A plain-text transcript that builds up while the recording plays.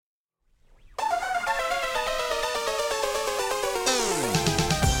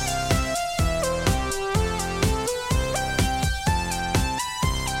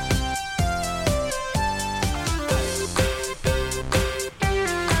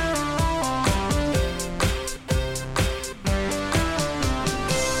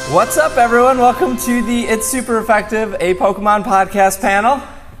What's up, everyone? Welcome to the It's Super Effective, a Pokemon podcast panel.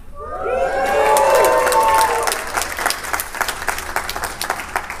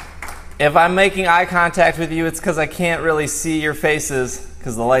 If I'm making eye contact with you, it's because I can't really see your faces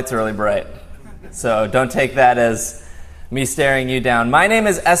because the lights are really bright. So don't take that as me staring you down. My name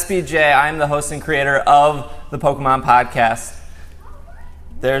is SBJ. I'm the host and creator of the Pokemon podcast.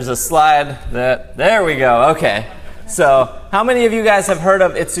 There's a slide that... There we go. Okay. So, how many of you guys have heard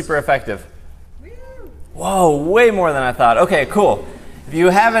of It's Super Effective? Whoa, way more than I thought. Okay, cool. If you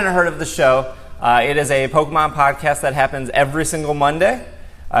haven't heard of the show, it is a Pokemon podcast that happens every single Monday.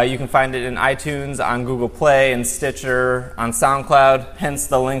 You can find it in iTunes, on Google Play, and Stitcher, on SoundCloud, hence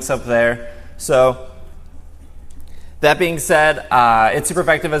the links up there. So, that being said, It's Super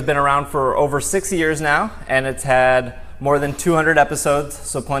Effective has been around for over 6 years now, and it's had more than 200 episodes,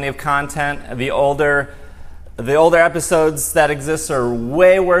 so plenty of content. The older episodes that exist are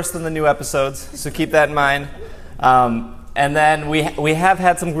way worse than the new episodes, so keep that in mind. And then we have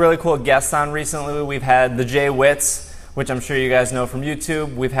had some really cool guests on recently. We've had the Jay Witts, which I'm sure you guys know from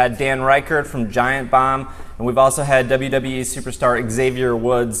YouTube. We've had Dan Reichert from Giant Bomb, and we've also had WWE superstar Xavier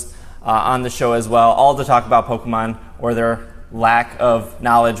Woods on the show as well, all to talk about Pokemon or their lack of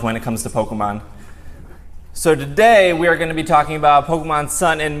knowledge when it comes to Pokemon. So today we are going to be talking about Pokemon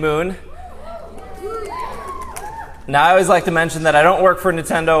Sun and Moon. Now, I always like to mention that I don't work for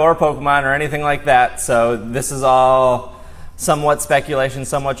Nintendo or Pokemon or anything like that, so this is all somewhat speculation,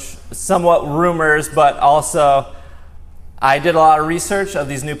 somewhat rumors, but also I did a lot of research of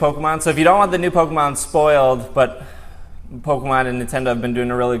these new Pokemon, so if you don't want the new Pokemon spoiled, but Pokemon and Nintendo have been doing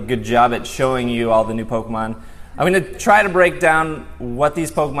a really good job at showing you all the new Pokemon, I'm going to try to break down what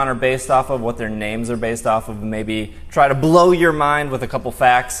these Pokemon are based off of, what their names are based off of, and maybe try to blow your mind with a couple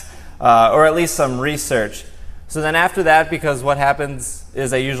facts, or at least some research. So then after that, because what happens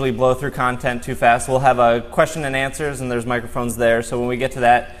is I usually blow through content too fast, we'll have a question and answers, and there's microphones there. So when we get to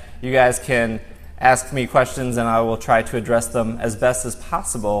that, you guys can ask me questions, and I will try to address them as best as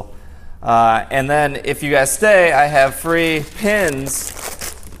possible. And then if you guys stay, I have free pins,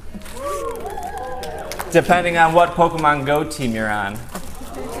 depending on what Pokemon Go team you're on.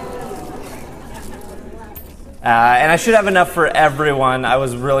 And I should have enough for everyone. I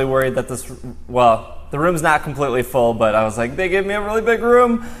was really worried that the room's not completely full, but I was like, they gave me a really big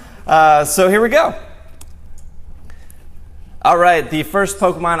room. So here we go. All right, the first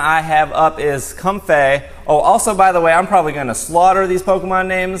Pokemon I have up is Comfey. Oh, also, by the way, I'm probably going to slaughter these Pokemon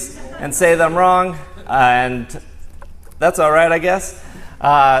names and say them wrong, and that's all right, I guess.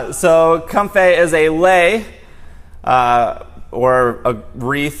 So Comfey is a lei, or a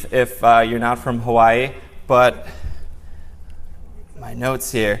wreath if you're not from Hawaii, but my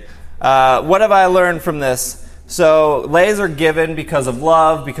notes here. What have I learned from this? So, leis are given because of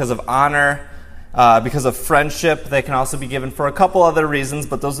love, because of honor, because of friendship. They can also be given for a couple other reasons,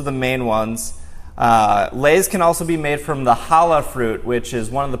 but those are the main ones. Leis can also be made from the Hala fruit, which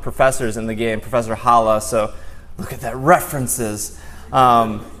is one of the professors in the game, Professor Hala. So, look at that, references.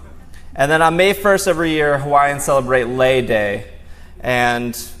 And then on May 1st every year, Hawaiians celebrate Lei Day.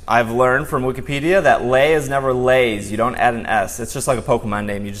 And I've learned from Wikipedia that lei is never leis. You don't add an S. It's just like a Pokemon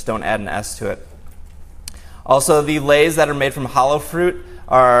name. You just don't add an S to it. Also, the leis that are made from hollow fruit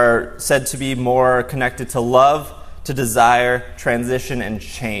are said to be more connected to love, to desire, transition, and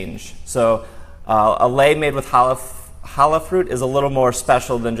change. So a lei made with hollow fruit is a little more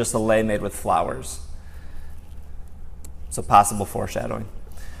special than just a lei made with flowers. So possible foreshadowing.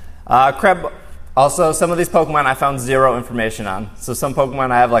 Also, some of these Pokemon I found zero information on. So some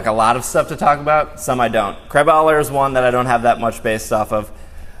Pokemon I have like a lot of stuff to talk about, some I don't. Crabrawler is one that I don't have that much based off of.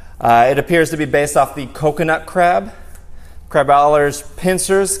 It appears to be based off the coconut crab. Crabrawler's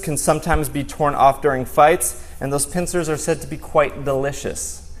pincers can sometimes be torn off during fights, and those pincers are said to be quite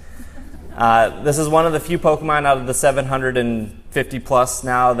delicious. This is one of the few Pokemon out of the 750 plus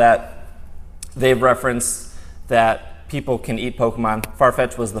now that they've referenced that people can eat Pokemon.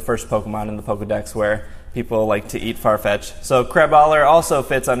 Farfetch was the first Pokemon in the Pokedex where people like to eat Farfetch. So Crabrawler also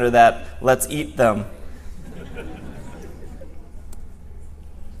fits under that, let's eat them.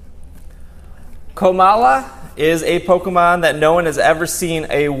 Komala is a Pokemon that no one has ever seen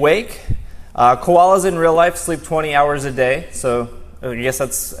awake. Koalas in real life sleep 20 hours a day, so I guess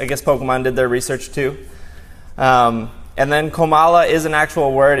Pokemon did their research too. And then Komala is an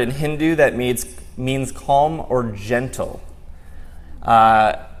actual word in Hindu that means calm or gentle.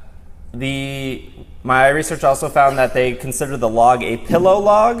 My research also found that they consider the log a pillow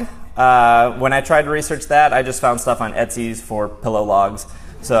log. When I tried to research that, I just found stuff on Etsy for pillow logs.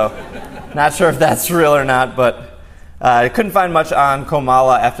 So, not sure if that's real or not, but I couldn't find much on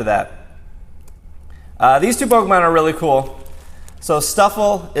Komala after that. These two Pokemon are really cool. So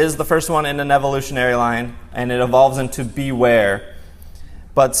Stuffle is the first one in an evolutionary line, and it evolves into Beware.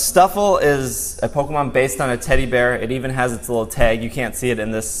 But Stuffle is a Pokemon based on a teddy bear. It even has its little tag. You can't see it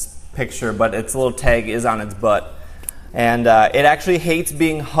in this picture, but its little tag is on its butt. And it actually hates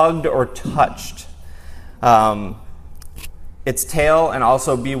being hugged or touched. Its tail and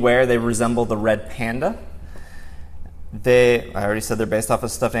also Beware, they resemble the red panda. I already said they're based off a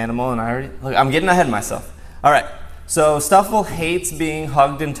stuffed animal, and I'm getting ahead of myself. All right. So Stuffle hates being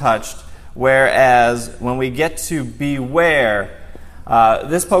hugged and touched, whereas when we get to Beware,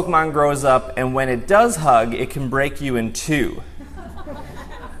 this Pokemon grows up, and when it does hug, it can break you in two.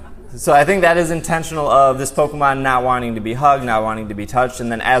 So I think that is intentional of this Pokemon not wanting to be hugged, not wanting to be touched,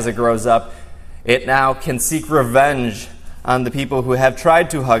 and then as it grows up, it now can seek revenge on the people who have tried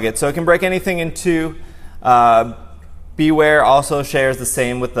to hug it. So it can break anything in two. Beware also shares the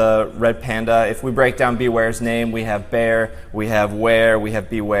same with the red panda. If we break down Beware's name, we have Bear, we have Where, we have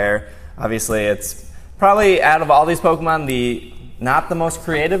Beware. Obviously, it's probably out of all these Pokemon, not the most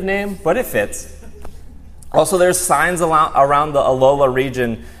creative name, but it fits. Also, there's signs around the Alola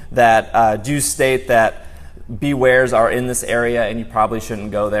region that do state that Bewares are in this area, and you probably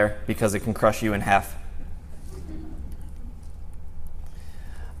shouldn't go there because it can crush you in half.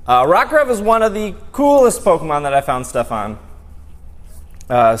 Rockruff is one of the coolest Pokemon that I found stuff on.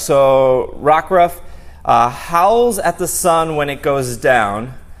 So Rockruff howls at the sun when it goes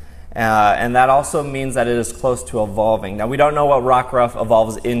down, and that also means that it is close to evolving. Now, we don't know what Rockruff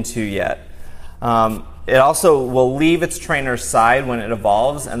evolves into yet. It also will leave its trainer's side when it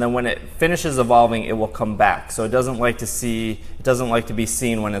evolves, and then when it finishes evolving, it will come back. So it doesn't like to be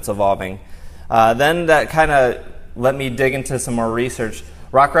seen when it's evolving. Then that kind of let me dig into some more research.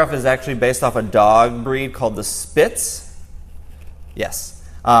 Rockruff is actually based off a dog breed called the Spitz. Yes.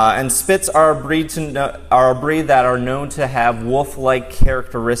 And Spitz are a breed that are known to have wolf-like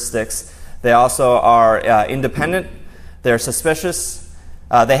characteristics. They also are independent. They're suspicious.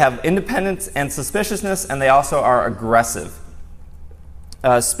 They have independence and suspiciousness, and they also are aggressive.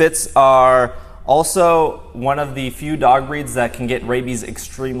 Spitz are also one of the few dog breeds that can get rabies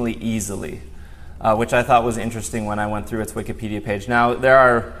extremely easily. Which I thought was interesting when I went through its Wikipedia page. Now, there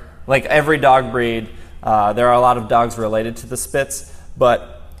are, like every dog breed, there are a lot of dogs related to the Spitz,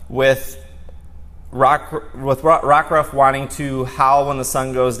 but with Rockruff wanting to howl when the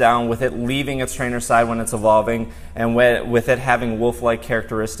sun goes down, with it leaving its trainer's side when it's evolving, and with it having wolf-like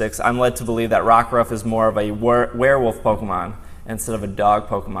characteristics, I'm led to believe that Rockruff is more of a werewolf Pokemon instead of a dog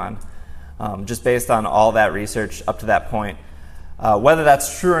Pokemon, just based on all that research up to that point. Whether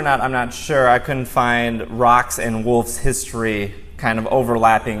that's true or not, I'm not sure. I couldn't find Rock's and Wolf's history kind of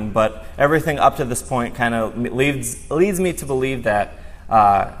overlapping, but everything up to this point kind of leads me to believe that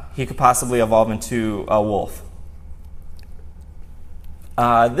he could possibly evolve into a wolf.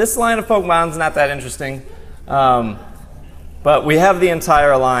 This line of Pokemon is not that interesting, but we have the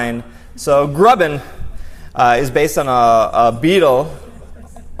entire line. So Grubbin is based on a beetle,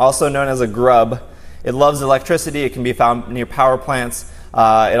 also known as a grub. It loves electricity. It can be found near power plants.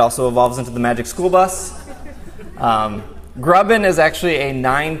 It also evolves into the Magic School Bus. Grubbin is actually a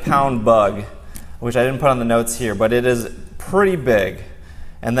 9-pound bug, which I didn't put on the notes here, but it is pretty big.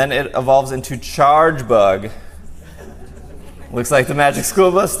 And then it evolves into Charge Bug. Looks like the Magic School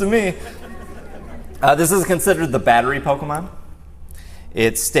Bus to me. This is considered the battery Pokemon.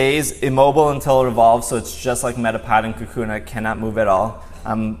 It stays immobile until it evolves, so it's just like Metapod and Kakuna. It cannot move at all.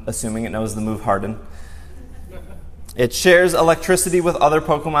 I'm assuming it knows the move Harden. It shares electricity with other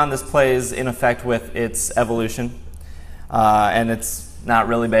Pokemon. This plays in effect with its evolution. And it's not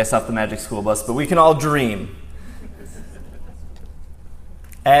really based off the Magic School Bus, but we can all dream.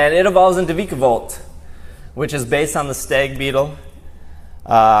 And it evolves into Vikavolt, which is based on the stag beetle.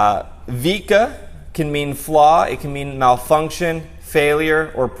 Vika can mean flaw, it can mean malfunction,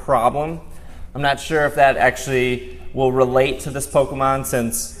 failure, or problem. I'm not sure if that actually will relate to this Pokemon,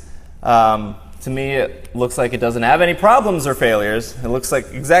 since to me it looks like it doesn't have any problems or failures. It looks like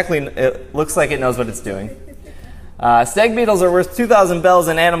it knows what it's doing. Stag beetles are worth 2,000 bells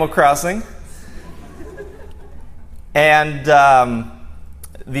in Animal Crossing, and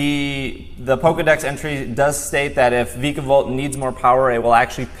the Pokedex entry does state that if Vikavolt needs more power, it will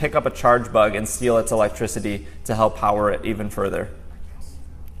actually pick up a charge bug and steal its electricity to help power it even further.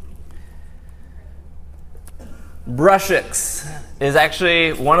 Brushix is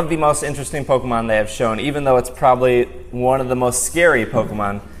actually one of the most interesting Pokemon they have shown, even though it's probably one of the most scary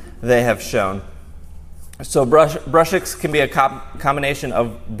Pokemon they have shown. So Brushix can be a combination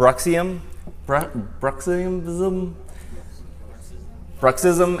of Bruxium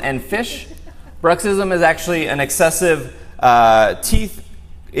bruxism and fish. Bruxism is actually an excessive teeth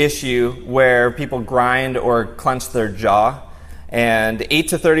issue where people grind or clench their jaw, and 8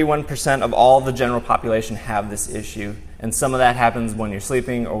 to 31% of all the general population have this issue, and some of that happens when you're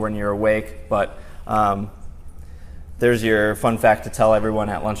sleeping or when you're awake, but there's your fun fact to tell everyone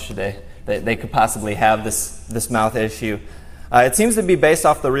at lunch today, that they could possibly have this mouth issue. It seems to be based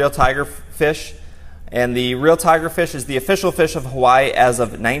off the real tigerfish, and the real tigerfish is the official fish of Hawaii as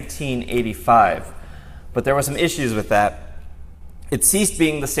of 1985, but there were some issues with that. It ceased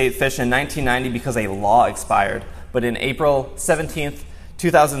being the state fish in 1990 because a law expired. But in April 17th,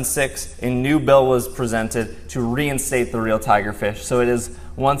 2006, a new bill was presented to reinstate the real tigerfish. So it is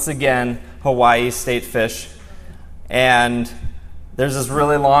once again Hawaii state fish. And there's this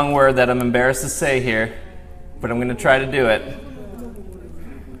really long word that I'm embarrassed to say here, but I'm going to try to do it.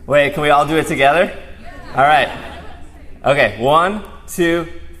 Wait, can we all do it together? All right. Okay, 1, 2,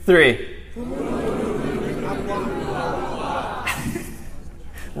 3.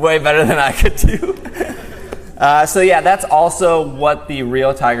 Way better than I could do. So yeah, that's also what the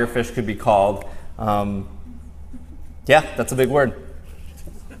real tigerfish could be called. Yeah, that's a big word.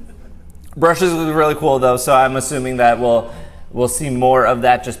 Brushes is really cool though, so I'm assuming that we'll see more of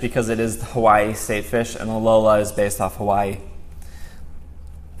that just because it is the Hawaii state fish, and Alola is based off Hawaii.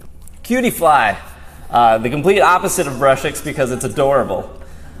 Cutie fly, the complete opposite of Brushix because it's adorable.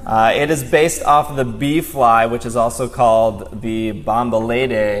 It is based off the bee fly, which is also called the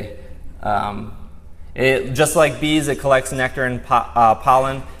bombalade. Just like bees, it collects nectar and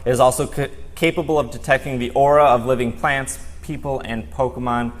pollen. It is also capable of detecting the aura of living plants, people, and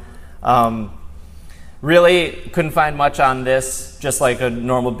Pokémon. Really couldn't find much on this. Just like a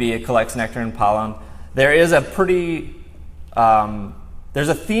normal bee, it collects nectar and pollen. There is a pretty... there's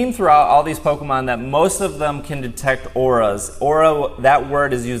a theme throughout all these Pokemon that most of them can detect auras. Aura, that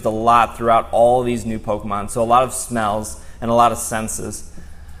word is used a lot throughout all these new Pokemon, so a lot of smells and a lot of senses.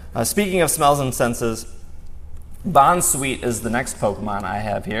 Speaking of smells and senses, Bonsweet is the next Pokemon I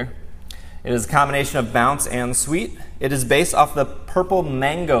have here. It is a combination of bounce and sweet. It is based off the purple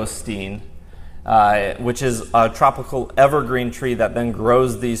mangosteen, which is a tropical evergreen tree that then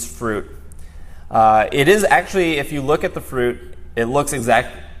grows these fruit. It is actually, if you look at the fruit, it looks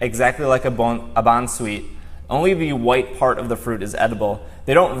exactly like a Bonsweet. Only the white part of the fruit is edible.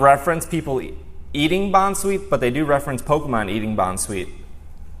 They don't reference people eating Bonsweet, but they do reference Pokemon eating Bonsweet.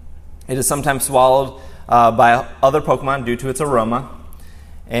 It is sometimes swallowed by other Pokemon due to its aroma.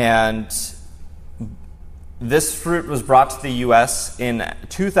 And this fruit was brought to the U.S. in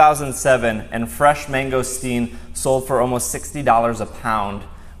 2007, and fresh mangosteen sold for almost $60 a pound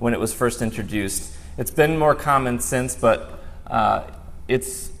when it was first introduced. It's been more common since, but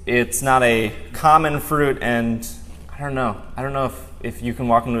it's not a common fruit, and I don't know if you can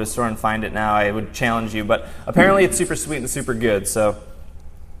walk into a store and find it now. I would challenge you, but apparently it's super sweet and super good. So,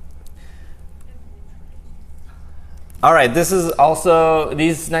 all right, these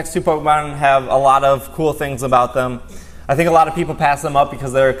next two Pokemon have a lot of cool things about them. I think a lot of people pass them up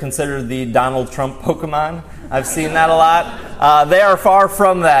because they're considered the Donald Trump Pokemon. I've seen that a lot. They are far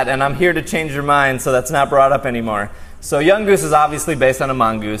from that, and I'm here to change your mind, so that's not brought up anymore. So Young Goose is obviously based on a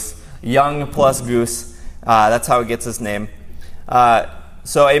mongoose. Young plus goose. That's how it gets its name.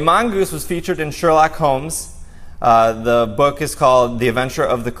 So a mongoose was featured in Sherlock Holmes. The book is called The Adventure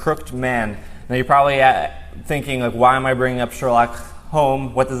of the Crooked Man. Now you're probably thinking, like, why am I bringing up Sherlock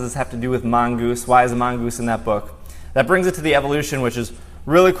Holmes? What does this have to do with mongoose? Why is a mongoose in that book? That brings it to the evolution, which is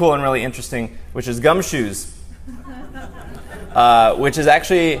really cool and really interesting, which is gumshoes. Which is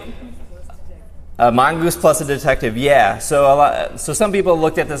actually... a mongoose plus a detective, yeah. So some people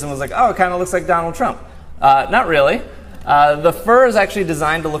looked at this and was like, oh, it kind of looks like Donald Trump. Not really. The fur is actually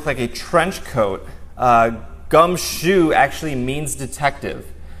designed to look like a trench coat. Gumshoe actually means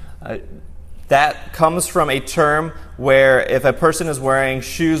detective. That comes from a term where if a person is wearing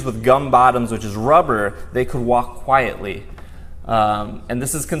shoes with gum bottoms, which is rubber, they could walk quietly. And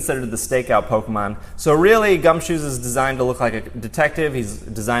this is considered the stakeout Pokemon. So really, Gumshoes is designed to look like a detective. He's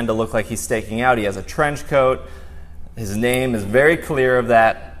designed to look like he's staking out. He has a trench coat. His name is very clear of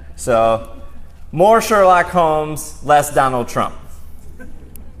that. So more Sherlock Holmes, less Donald Trump.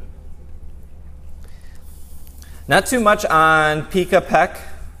 Not too much on Pika-Peck,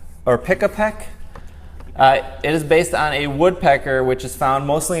 or Pick-a-Peck. It is based on a woodpecker, which is found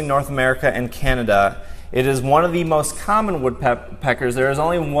mostly in North America and Canada. It is one of the most common woodpeckers. There is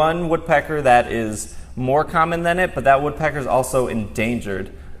only one woodpecker that is more common than it, but that woodpecker is also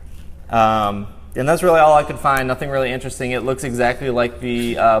endangered. And that's really all I could find. Nothing really interesting. It looks exactly like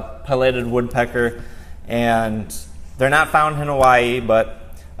the pileated woodpecker, and They're not found in Hawaii,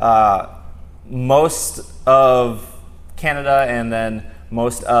 but most of Canada and then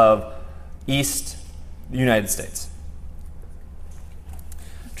most of East United States.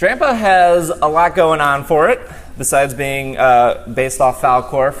 Drampa has a lot going on for it, besides being based off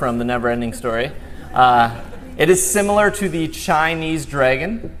Falkor from the Neverending Story. It is similar to the Chinese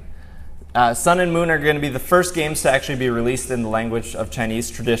dragon. Sun and Moon are going to be the first games to actually be released in the language of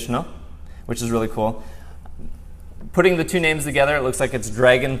Chinese traditional, which is really cool. Putting the two names together, it looks like it's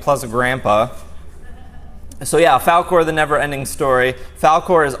Dragon plus Grandpa. So yeah, Falkor, the Never-Ending Story.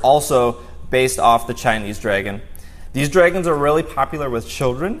 Falkor is also based off the Chinese dragon. These dragons are really popular with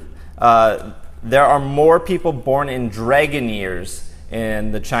children. There are more people born in dragon years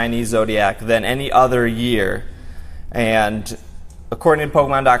in the Chinese zodiac than any other year. And according to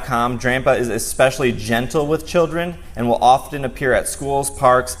Pokemon.com, Drampa is especially gentle with children and will often appear at schools,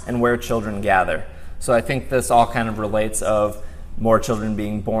 parks, and where children gather. So I think this all kind of relates of more children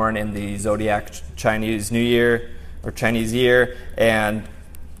being born in the zodiac Chinese New Year or Chinese year, and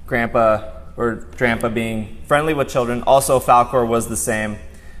Drampa being friendly with children. Also, Falkor was the same,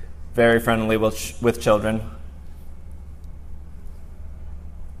 very friendly with children.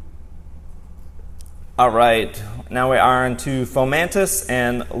 All right, now we are on to Fomantis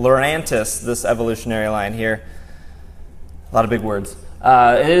and Lurantis, this evolutionary line here. A lot of big words.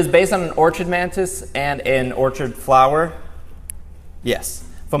 It is based on an orchid mantis and an orchid flower. Yes.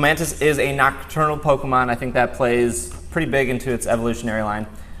 Fomantis is a nocturnal Pokemon. I think that plays pretty big into its evolutionary line.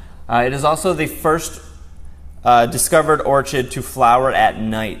 It is also the first discovered orchid to flower at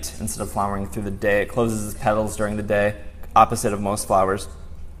night instead of flowering through the day. It closes its petals during the day, opposite of most flowers.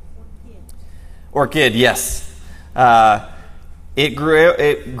 Orchid, yes. It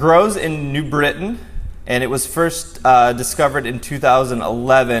grows in New Britain, and it was first discovered in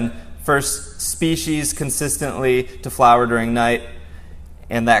 2011. First species consistently to flower during night,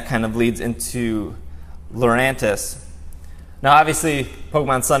 and that kind of leads into Lurantis. Now, obviously,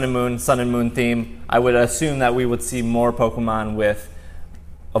 Pokemon Sun and Moon theme, I would assume that we would see more Pokemon with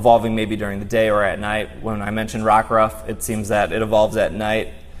evolving maybe during the day or at night. When I mentioned Rockruff, it seems that it evolves at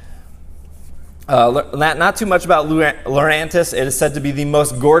night. Not too much about Lurantis. It is said to be the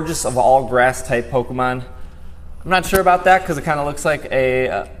most gorgeous of all grass-type Pokemon. I'm not sure about that because it kind of looks like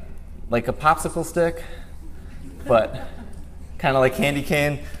a popsicle stick, but kind of like candy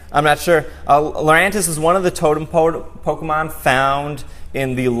cane. I'm not sure. Lurantis is one of the totem Pokemon found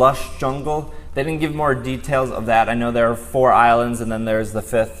in the lush jungle. They didn't give more details of that. I know there are 4 islands, and then there's the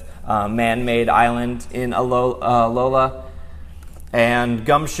 5th man-made island in Alola. And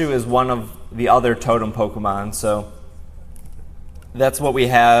Gumshoe is one of the other totem Pokemon, so that's what we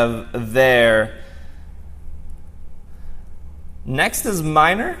have there. Next is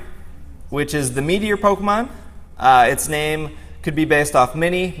Minor, which is the Meteor Pokemon. Its name could be based off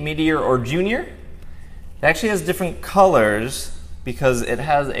Mini, Meteor, or Junior. It actually has different colors because it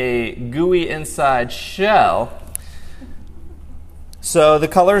has a gooey inside shell. So the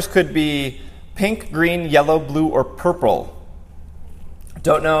colors could be pink, green, yellow, blue, or purple.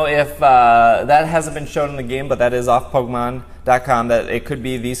 Don't know if that hasn't been shown in the game, but that is off Pokemon.com that it could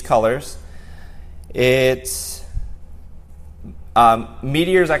be these colors. Meteors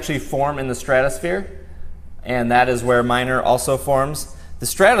actually form in the stratosphere, and that is where Minor also forms. The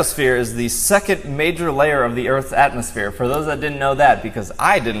stratosphere is the second major layer of the Earth's atmosphere, for those that didn't know that, because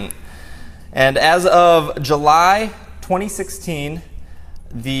I didn't. And as of July 2016,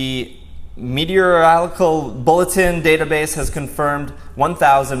 the Meteorological Bulletin database has confirmed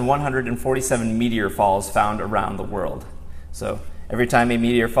 1,147 meteor falls found around the world. So every time a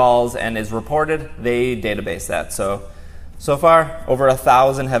meteor falls and is reported, they database that. So far, over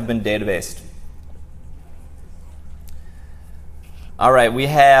 1,000 have been databased. All right, we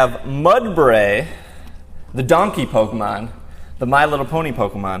have Mudbray, the donkey Pokemon, the My Little Pony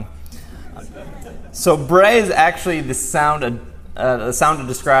Pokemon. So Bray is actually the sound to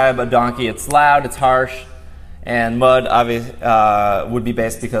describe a donkey. It's loud, it's harsh, and Mud would be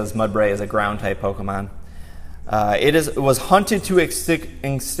based because Mudbray is a ground-type Pokemon. It was hunted to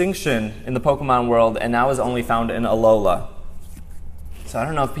extinction in the Pokemon world, and now is only found in Alola. So I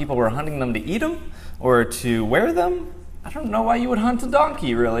don't know if people were hunting them to eat them or to wear them. I don't know why you would hunt a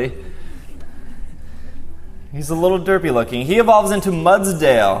donkey, really. He's a little derpy looking. He evolves into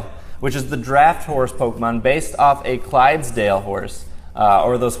Mudsdale, which is the draft horse Pokemon based off a Clydesdale horse,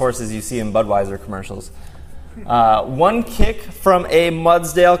 or those horses you see in Budweiser commercials. One kick from a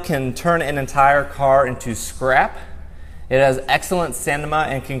Mudsdale can turn an entire car into scrap. It has excellent stamina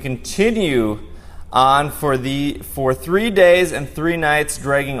and can continue on for 3 days and 3 nights,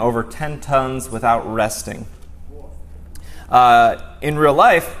 dragging over 10 tons without resting. In real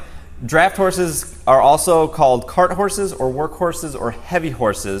life, draft horses are also called cart horses or work horses or heavy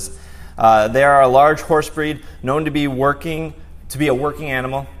horses. They are a large horse breed known to be a working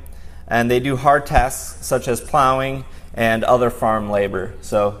animal, and they do hard tasks such as plowing and other farm labor.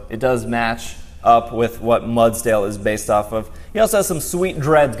 So it does match up with what Mudsdale is based off of. He also has some sweet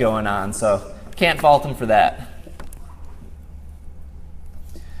dreads going on, so can't fault him for that.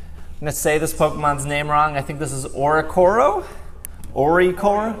 I'm going to say this Pokemon's name wrong. I think this is Oricoro?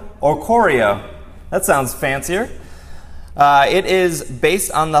 Oricorio. That sounds fancier. It is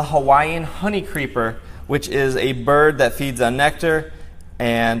based on the Hawaiian honey creeper, which is a bird that feeds on nectar.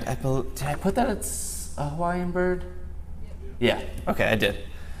 And did I put that it's a Hawaiian bird? Yeah, okay, I did.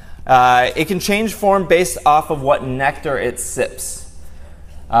 It can change form based off of what nectar it sips.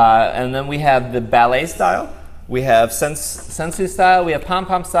 And then we have the ballet style. We have sensu style, we have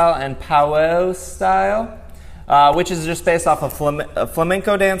pom-pom style, and powwow style, which is just based off a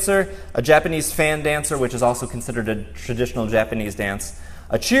flamenco dancer, a Japanese fan dancer, which is also considered a traditional Japanese dance,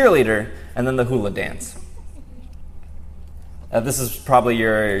 a cheerleader, and then the hula dance. This is probably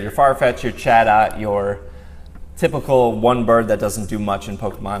your Farfetch, your Chatot, your typical one bird that doesn't do much in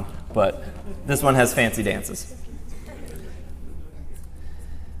Pokemon, but this one has fancy dances.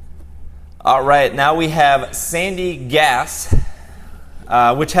 All right, now we have Sandy Gas,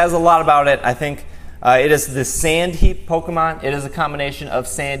 which has a lot about it. I think it is the Sand Heap Pokemon. It is a combination of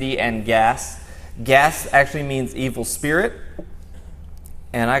Sandy and Gas. Gas actually means evil spirit,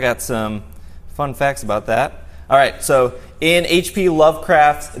 and I got some fun facts about that. All right, so in H.P.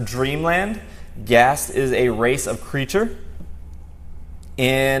 Lovecraft's Dreamland, Gas is a race of creature.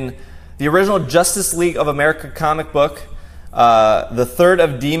 In the original Justice League of America comic book, the Third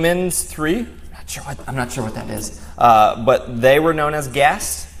of Demons 3, I'm not sure what that is, but they were known as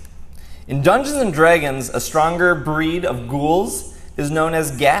Ghast. In Dungeons and Dragons, a stronger breed of ghouls is known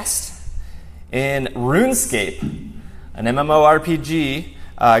as Ghast. In RuneScape, an MMORPG,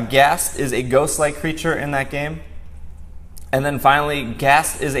 Ghast is a ghost-like creature in that game. And then finally,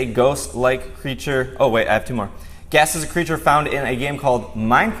 Ghast is a ghost-like creature. Oh wait, I have two more. Ghast is a creature found in a game called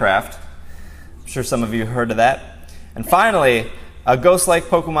Minecraft. I'm sure some of you heard of that. And finally, a ghost-like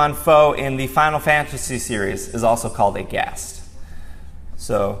Pokemon foe in the Final Fantasy series is also called a Ghast.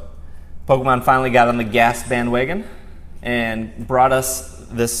 So, Pokemon finally got on the Ghast bandwagon and brought us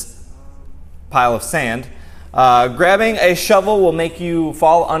this pile of sand. Grabbing a shovel will make you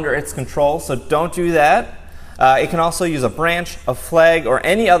fall under its control, so don't do that. It can also use a branch, a flag, or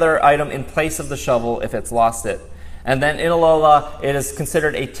any other item in place of the shovel if it's lost it. And then in Alola, it is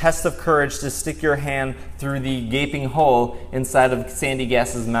considered a test of courage to stick your hand through the gaping hole inside of Sandy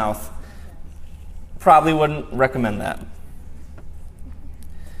Gas's mouth. Probably wouldn't recommend that.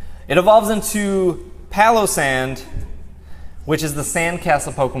 It evolves into Palosand, which is the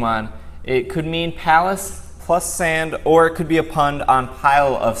sandcastle Pokemon. It could mean palace plus sand, or it could be a pun on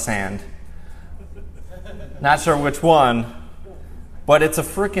pile of sand. Not sure which one, but it's a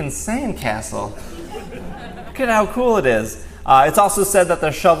freaking sandcastle. Look at how cool it is. It's also said that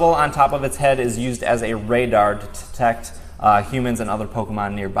the shovel on top of its head is used as a radar to detect humans and other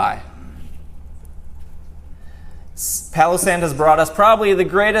Pokemon nearby. Palosand has brought us probably the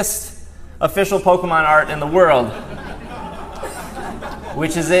greatest official Pokemon art in the world,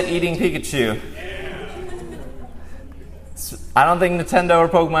 which is it eating Pikachu. I don't think Nintendo or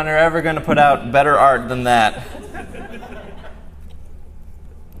Pokemon are ever going to put out better art than that.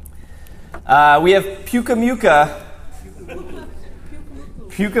 We have Pukamuku,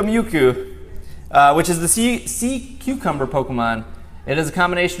 which is the sea cucumber Pokemon. It is a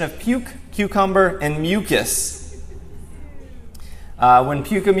combination of puke, cucumber, and mucus. When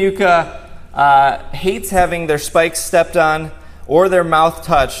Pukamuka hates having their spikes stepped on or their mouth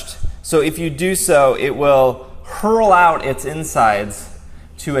touched, so if you do so, it will hurl out its insides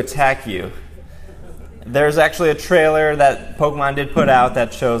to attack you. There's actually a trailer that Pokemon did put out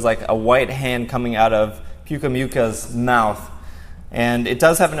that shows like a white hand coming out of Pukamuka's mouth. And it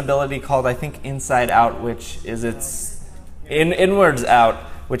does have an ability called, I think, Inside Out, which is its inwards out,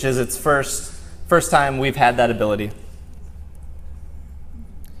 which is its first time we've had that ability.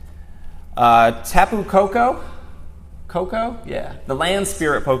 Tapu Koko? Koko? Yeah. The land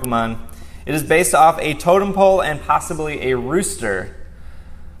spirit Pokemon. It is based off a totem pole and possibly a rooster.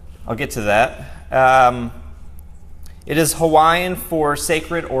 I'll get to that. It is Hawaiian for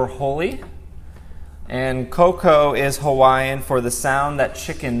sacred or holy. And Koko is Hawaiian for the sound that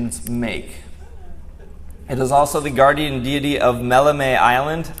chickens make. It is also the guardian deity of Melame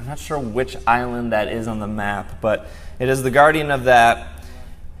Island. I'm not sure which island that is on the map, but it is the guardian of that.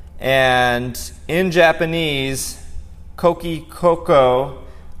 And in Japanese, Koki Koko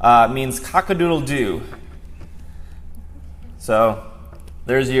means cock-a-doodle-doo. So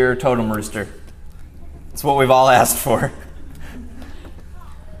there's your totem rooster. It's what we've all asked for.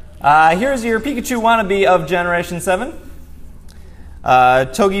 Here's your Pikachu wannabe of Generation 7.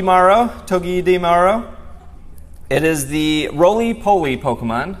 Togedemaru. It is the roly-poly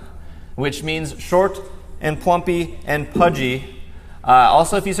Pokemon, which means short and plumpy and pudgy.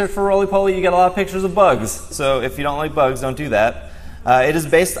 Also, if you search for roly-poly, you get a lot of pictures of bugs. So if you don't like bugs, don't do that. It is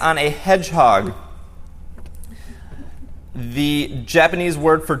based on a hedgehog. The Japanese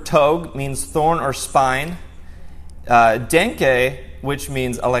word for toge means thorn or spine. Denke, which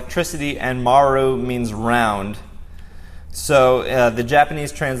means electricity, and maru means round. So the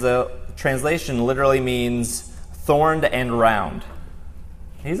Japanese translation literally means thorned and round.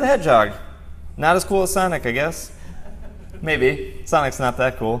 He's a hedgehog. Not as cool as Sonic, I guess. Maybe. Sonic's not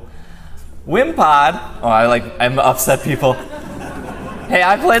that cool. Wimpod. Oh, I'm upset people. Hey,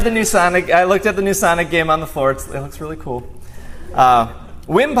 I played the new Sonic. I looked at the new Sonic game on the floor. It looks really cool.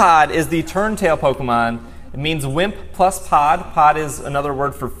 Wimpod is the turntail Pokemon. It means wimp plus pod. Pod is another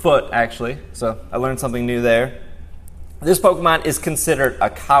word for foot, actually. So I learned something new there. This Pokemon is considered a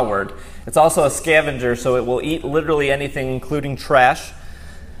coward. It's also a scavenger, so it will eat literally anything, including trash.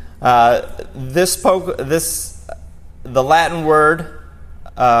 The Latin word,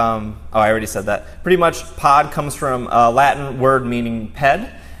 I already said that. Pretty much pod comes from a Latin word meaning ped,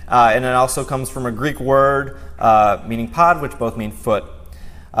 and it also comes from a Greek word meaning pod, which both mean foot.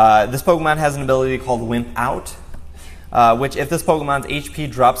 This Pokemon has an ability called Wimp Out, which if this Pokemon's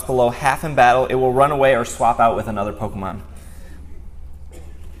HP drops below half in battle, it will run away or swap out with another Pokemon.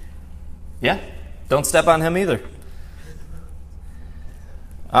 Yeah, don't step on him either.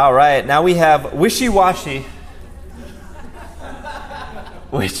 All right, now we have Wishy-Washy,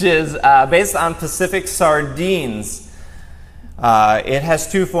 which is based on Pacific sardines. It has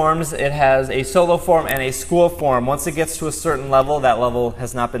two forms. It has a solo form and a school form. Once it gets to a certain level, that level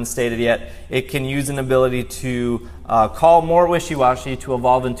has not been stated yet, it can use an ability to call more Wishy-Washy to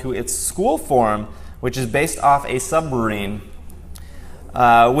evolve into its school form, which is based off a submarine.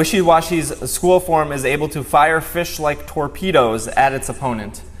 Wishy-Washy's school form is able to fire fish-like torpedoes at its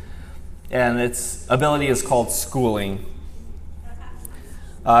opponent, and its ability is called schooling.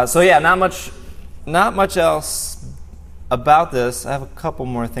 So yeah, not much else about this. I have a couple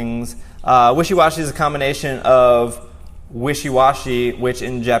more things. Wishy-Washy is a combination of wishy-washy, which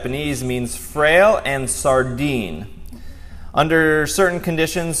in Japanese means frail, and sardine. Under certain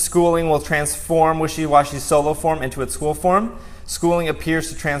conditions, schooling will transform Wishy-Washy's solo form into its school form. Schooling appears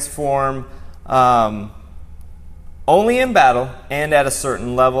to transform only in battle and at a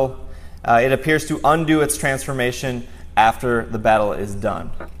certain level. It appears to undo its transformation after the battle is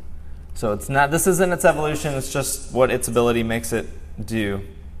done. So this isn't its evolution, it's just what its ability makes it do.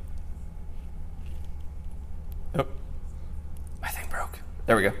 Oh, my thing broke.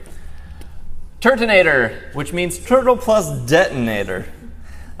 There we go. Turtonator, which means turtle plus detonator.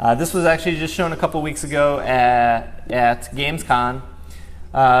 This was actually just shown a couple weeks ago at Gamescom.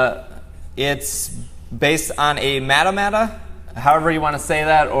 It's based on a Matamata, however you want to say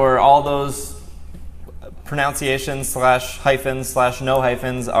that, or all those pronunciations / hyphens / no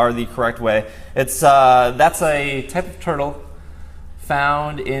hyphens are the correct way. That's a type of turtle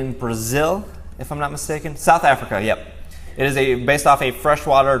found in Brazil, if I'm not mistaken. South Africa, yep. It is based off a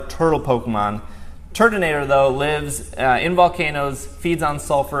freshwater turtle Pokemon. Turtonator, though, lives in volcanoes, feeds on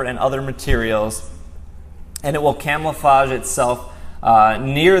sulfur and other materials, and it will camouflage itself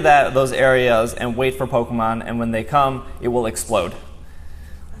near those areas and wait for Pokemon, and when they come, it will explode.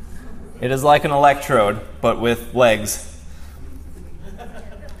 It is like an electrode, but with legs.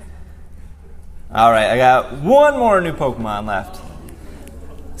 All right, I got one more new Pokemon left.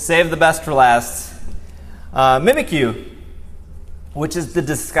 Save the best for last. Mimikyu, which is the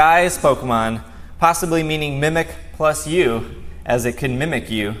disguise Pokemon, possibly meaning mimic plus you, as it can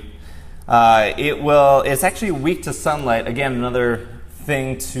mimic you. It's actually weak to sunlight. Again, another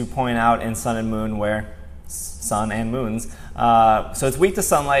thing to point out in Sun and Moon, where sun and moons. So it's weak to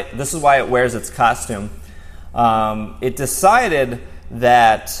sunlight. This is why it wears its costume. It decided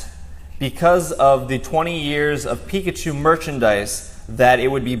that because of the 20 years of Pikachu merchandise, that it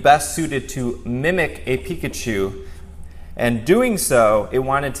would be best suited to mimic a Pikachu. And doing so, it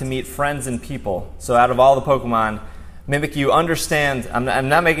wanted to meet friends and people. So out of all the Pokemon, Mimikyu understands, I'm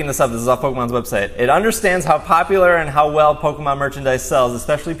not making this up, this is off Pokemon's website, it understands how popular and how well Pokemon merchandise sells,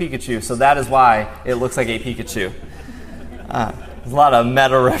 especially Pikachu, so that is why it looks like a Pikachu. There's a lot of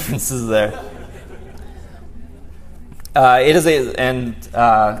meta references there. It's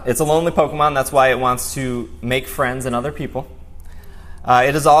a lonely Pokemon. That's why it wants to make friends and other people.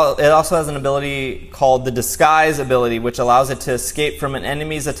 It also has an ability called the Disguise ability, which allows it to escape from an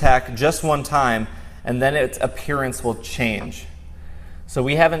enemy's attack just one time, and then its appearance will change. So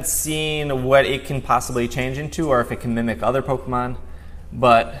we haven't seen what it can possibly change into, or if it can mimic other Pokemon,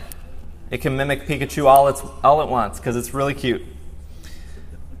 but it can mimic Pikachu all it wants, because it's really cute.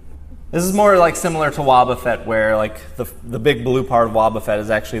 This is more like similar to Wobbuffet, where like the big blue part of Wobbuffet is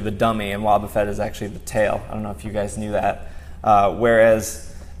actually the dummy, and Wobbuffet is actually the tail. I don't know if you guys knew that.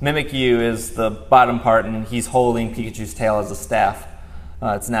 Whereas Mimikyu is the bottom part, and he's holding Pikachu's tail as a staff.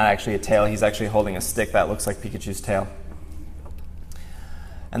 It's not actually a tail. He's actually holding a stick that looks like Pikachu's tail.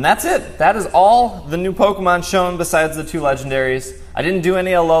 And that's it. That is all the new Pokemon shown besides the 2 legendaries. I didn't do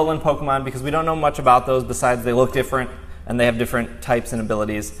any Alolan Pokemon because we don't know much about those besides they look different and they have different types and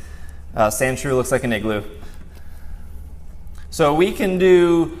abilities. Sandshrew looks like an igloo. So we can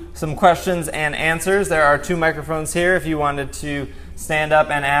do some questions and answers. There are 2 microphones here if you wanted to stand up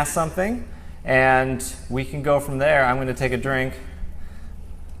and ask something. And we can go from there. I'm going to take a drink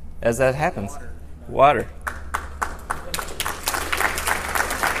as that happens. Water.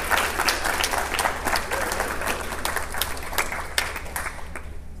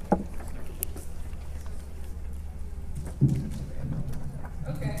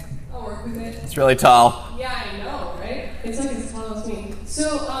 It's really tall. Yeah, I know, right? It's like as tall as me.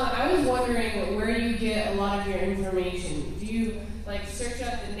 So I was wondering where you get a lot of your information. Do you like search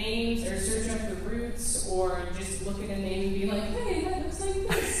up the names or search up the roots, or just look at a name and be like, hey, that looks like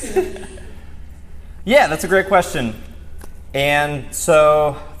this? Yeah, that's a great question. And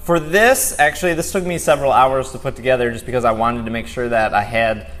so for this, actually, this took me several hours to put together just because I wanted to make sure that I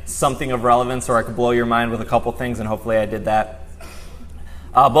had something of relevance or I could blow your mind with a couple things, and hopefully I did that.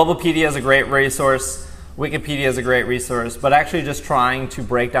 Bulbapedia is a great resource. Wikipedia is a great resource. But actually just trying to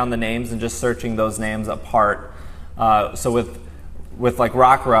break down the names and just searching those names apart. So with like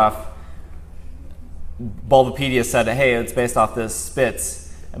Rockruff, Bulbapedia said, hey, it's based off this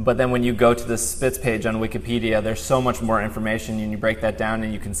Spitz. But then when you go to the Spitz page on Wikipedia, there's so much more information, and you break that down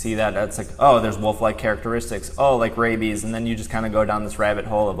and you can see that it's like, oh, there's wolf-like characteristics. Oh, like rabies. And then you just kind of go down this rabbit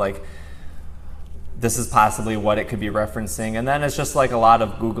hole of like, this is possibly what it could be referencing. And then it's just like a lot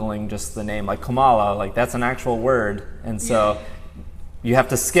of Googling just the name, like Kamala, like that's an actual word. And so you have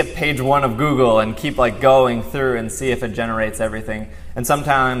to skip page 1 of Google and keep like going through and see if it generates everything. And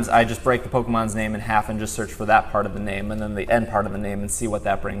sometimes I just break the Pokemon's name in half and just search for that part of the name and then the end part of the name and see what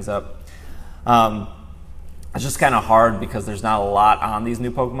that brings up. It's just kind of hard because there's not a lot on these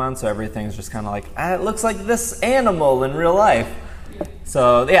new Pokemon, so everything's just kind of like, it looks like this animal in real life.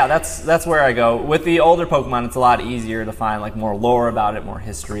 So yeah, that's where I go. With the older Pokemon, it's a lot easier to find like more lore about it, more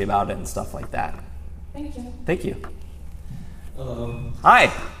history about it, and stuff like that. Thank you. Thank you. Hello. Hi.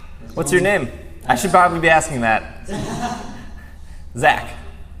 What's your name? I should probably be asking that. Zach.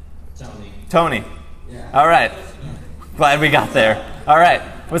 Tony. Tony. Yeah. All right. Glad we got there. All right.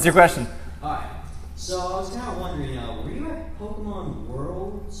 What's your question? All right. So I was kind of wondering, were you at Pokemon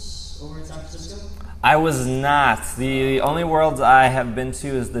Worlds over in San Francisco? I was not. The only worlds I have been to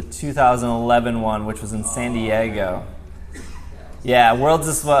is the 2011 one, which was in San Diego. Yeah, Worlds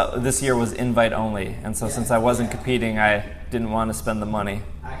this year was invite only, and so since I wasn't competing, I didn't want to spend the money.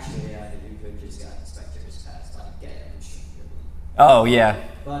 Actually, I think you could just got Spectre's Pass, like get it. Oh yeah.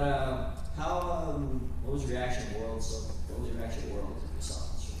 But what was your reaction to Worlds? What was your reaction to Worlds if you saw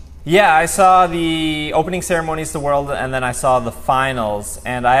it? Yeah, I saw the opening ceremonies to World, and then I saw the finals,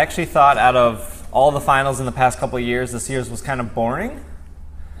 and I actually thought out of all the finals in the past couple of years, this year's was kind of boring.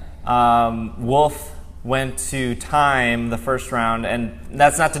 Wolf went to Time the first round, and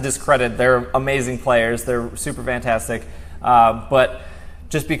that's not to discredit. They're amazing players. They're super fantastic. But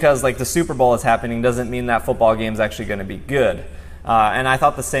just because like the Super Bowl is happening doesn't mean that football game is actually going to be good. And I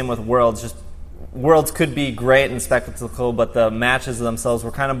thought the same with Worlds. Just Worlds could be great and spectacular, but the matches themselves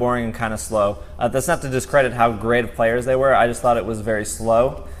were kind of boring and kind of slow. That's not to discredit how great of players they were. I just thought it was very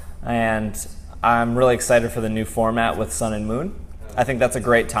slow. And I'm really excited for the new format with Sun and Moon. I think that's a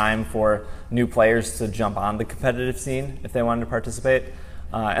great time for new players to jump on the competitive scene if they wanted to participate.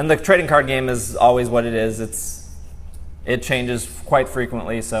 And the trading card game is always what it is. It changes quite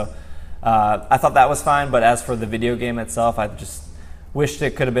frequently, so I thought that was fine. But as for the video game itself, I just wished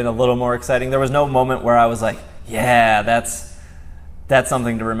it could have been a little more exciting. There was no moment where I was like, yeah, that's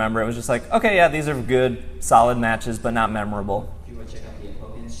something to remember. It was just like, okay, yeah, these are good, solid matches, but not memorable. Did you want to check out the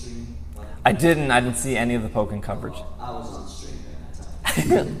Pokemon stream? I didn't see any of the Pokemon coverage. I was on stream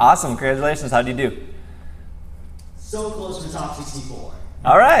during that time. Awesome, congratulations. How'd you do? So close to the top 64.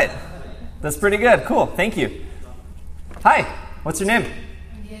 All right. That's pretty good. Cool. Thank you. Hi, what's your name?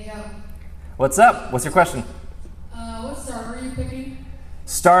 I'm Diego. What's up? What's your question? What starter are you picking?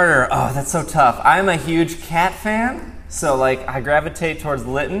 Starter, oh, that's so tough. I'm a huge cat fan, so like I gravitate towards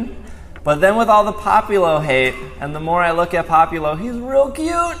Litten. But then with all the Populo hate, and the more I look at Populo, he's real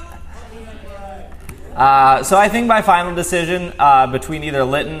cute. So I think my final decision between either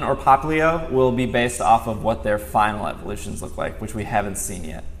Litten or Popplio will be based off of what their final evolutions look like, which we haven't seen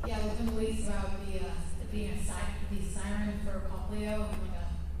yet. Yeah, with the beliefs about being a siren for Popplio and like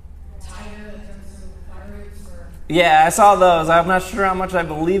a tiger that turns into fire roots for... Yeah, I saw those. I'm not sure how much I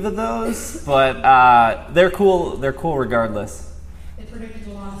believe of those, but they're cool. They're cool regardless. They predicted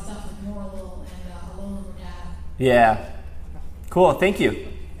a lot of stuff with Moral and Alone with Dad. Yeah. Cool, thank you.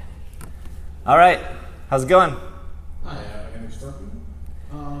 All right, how's it going? Hi, my name is Thurman.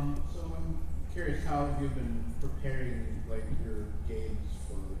 So I'm curious, how have you been preparing like your games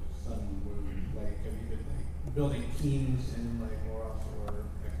for Sun and Moon? Like, have you been like building teams in like Loras or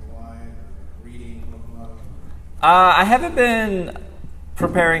X and Y, or like reading Pokemon? I haven't been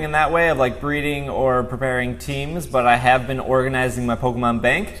preparing in that way of like breeding or preparing teams, but I have been organizing my Pokemon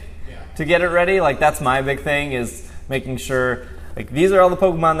bank to get it ready. Like that's my big thing, is making sure like these are all the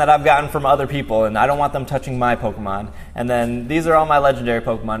Pokemon that I've gotten from other people, and I don't want them touching my Pokemon. And then these are all my legendary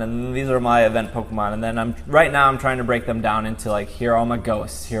Pokemon, and then these are my event Pokemon. And then right now I'm trying to break them down into like, here are all my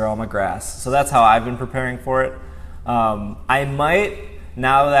ghosts, here are all my grass. So that's how I've been preparing for it. I might,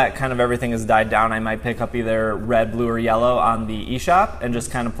 now that kind of everything has died down, I might pick up either red, blue, or yellow on the eShop and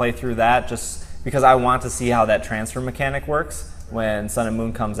just kind of play through that, just because I want to see how that transfer mechanic works when Sun and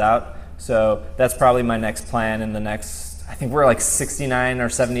Moon comes out. So that's probably my next plan in the next, I think we're like 69 or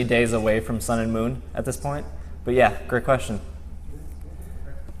 70 days away from Sun and Moon at this point. But yeah, great question.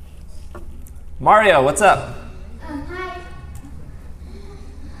 Mario, what's up? Hi.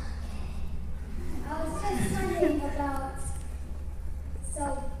 I was just wondering about,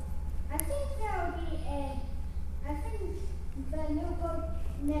 so I think there will be I think the new book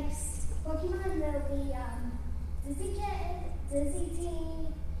next Pokemon will be Dizzy Kid, Dizzy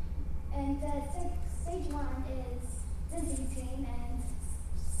Team, and stage 1 is Dizzy Team, and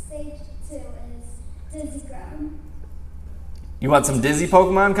stage 2 is Dizzy Ground. You want some Dizzy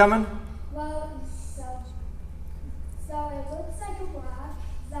Pokemon coming? Well, so it looks like a rock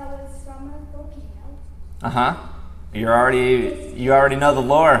that was from a volcano. Uh-huh. You already know the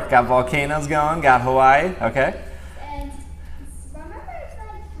lore. Got volcanoes going, got Hawaii, okay. And remember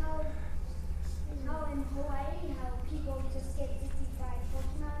like how in Hawaii how people just get dizzy by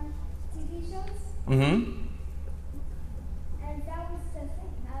Pokemon TV shows? Mm-hmm. And that was the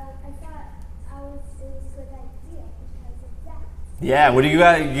thing. I thought it was a good idea because of that. Yeah, what do you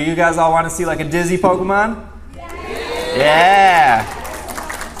guys all want to see, like a Dizzy Pokemon? Yeah. Yeah.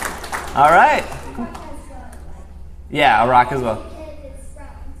 All right. Yeah, a rock as well.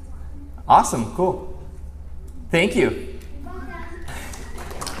 Awesome, cool. Thank you.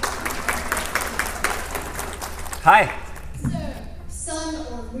 Hi. Sun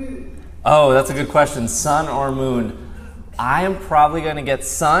or Moon? Oh, that's a good question. Sun or Moon? I am probably going to get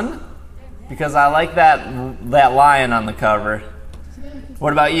Sun because I like that lion on the cover.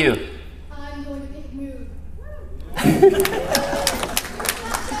 What about you? I'm going to pick Moon.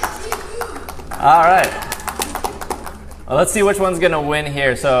 All right. Well, let's see which one's going to win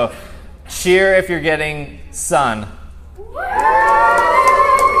here. So, cheer if you're getting Sun.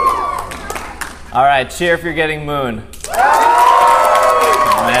 All right, cheer if you're getting Moon.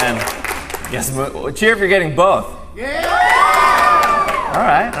 Oh, man. Yes, cheer if you're getting both. All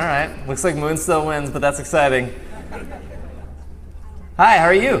right. Looks like Moon still wins, but that's exciting. Hi, how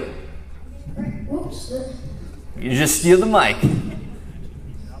are you? Whoops. You just steal the mic.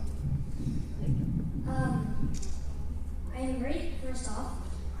 I am great, first off.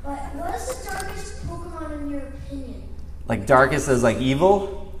 But what is the darkest Pokemon in your opinion? Like darkest as like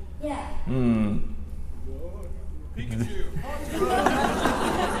evil? Yeah.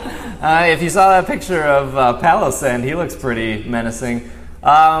 If you saw that picture of Palossand, he looks pretty menacing.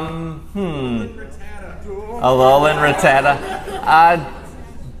 Alolan Rattata.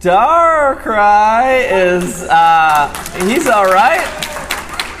 Darkrai is, he's alright.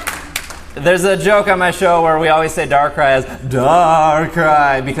 There's a joke on my show where we always say Darkrai as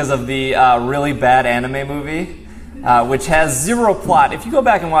Darkrai because of the really bad anime movie, which has zero plot. If you go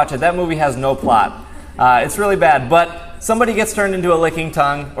back and watch it, that movie has no plot. It's really bad, but somebody gets turned into a licking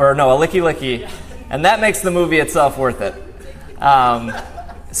tongue, or no, a licky licky, and that makes the movie itself worth it.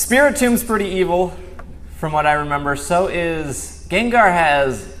 Spiritomb's pretty evil, from what I remember. So is Gengar,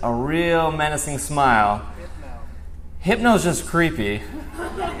 has a real menacing smile. Hypno's just creepy.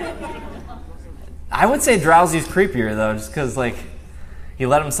 I would say Drowsy's creepier though, just because like he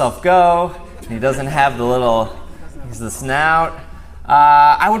let himself go. He doesn't have the little, he's the snout.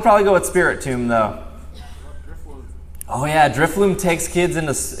 I would probably go with Spirit Tomb though. Oh yeah, Drifloon takes kids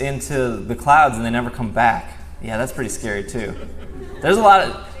into the clouds and they never come back. Yeah, that's pretty scary too. There's a lot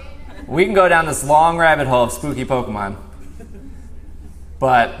of, we can go down this long rabbit hole of spooky Pokemon.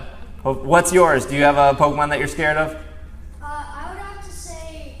 But what's yours? Do you have a Pokemon that you're scared of? I would have to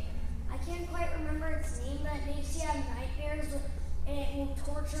say, I can't quite remember its name, but it makes you have nightmares and it will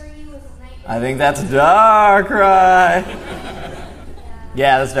torture you with nightmares. I think that's Darkrai.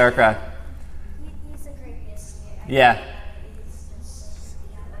 Yeah, that's Darkrai. He's the creepiest. Yeah.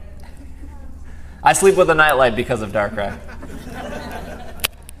 I sleep with a nightlight because of Darkrai.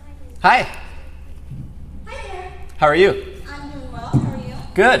 Hi. Hi there. How are you? I'm doing well. How are you?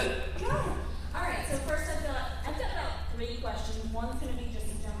 Good. Good. All right. So first, I've got about 3 questions. One's going to be just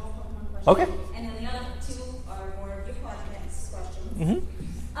a general Pokemon question. Okay. And then the other 2 are more of your podcast questions. Mm-hmm.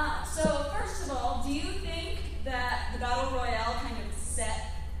 So first of all, do you think that the Battle Royale kind of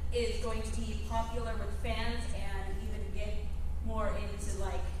set is going to be popular with fans and even get more into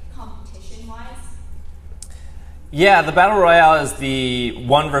like competition-wise? Yeah, the Battle Royale is the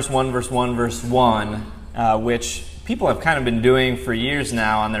 1 versus 1 versus 1 versus 1, which people have kind of been doing for years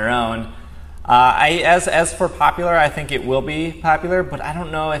now on their own. As for popular, I think it will be popular, but I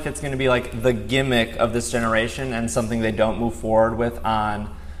don't know if it's going to be like the gimmick of this generation and something they don't move forward with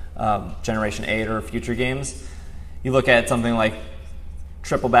on Generation 8 or future games. You look at something like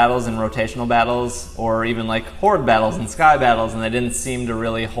triple battles and rotational battles, or even like horde battles and sky battles, and they didn't seem to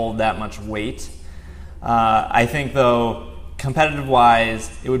really hold that much weight. I think, though, competitive-wise,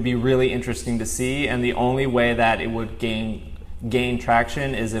 it would be really interesting to see, and the only way that it would gain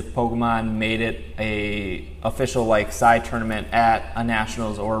traction is if Pokemon made it a official like side tournament at a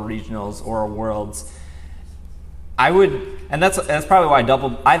nationals or a regionals or a worlds. And that's probably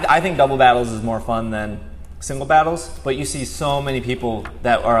why I think double battles is more fun than single battles, but you see so many people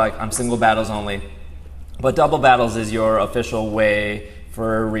that are like, I'm single battles only. But double battles is your official way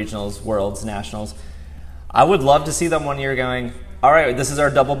for regionals, worlds, nationals. I would love to see them one year going, all right, this is our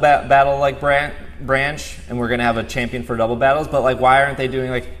double battle like branch, and we're going to have a champion for double battles, but like, why aren't they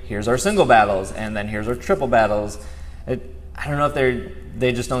doing like, here's our single battles, and then here's our triple battles? I don't know if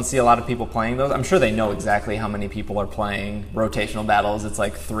they just don't see a lot of people playing those. I'm sure they know exactly how many people are playing rotational battles. It's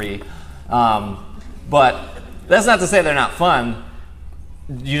like 3. But that's not to say they're not fun.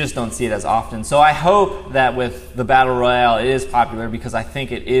 You just don't see it as often. So I hope that with the Battle Royale, it is popular because I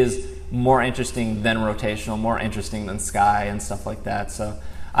think it is more interesting than rotational, more interesting than Sky and stuff like that. So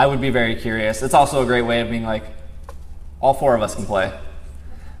I would be very curious. It's also a great way of being like, all 4 of us can play.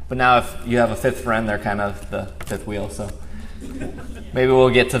 But now if you have a 5th friend, they're kind of the 5th wheel. So maybe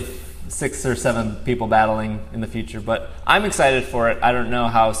we'll get to 6 or 7 people battling in the future. But I'm excited for it. I don't know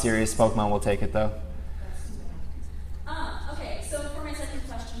how serious Pokemon will take it, though. Okay, so for my second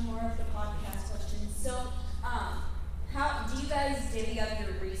question, more of the podcast question. So, how do you guys divvy up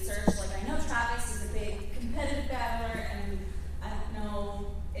your research? Like, I know Travis is a big competitive battler, and I don't know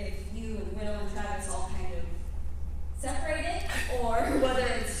if you and Widow and Travis all kind of separate it, or whether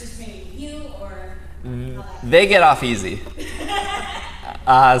it's just maybe you, or how that They get off easy.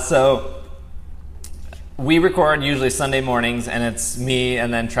 So we record usually Sunday mornings, and it's me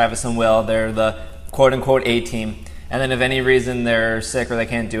and then Travis and Will. They're the quote-unquote A team. And then if any reason they're sick or they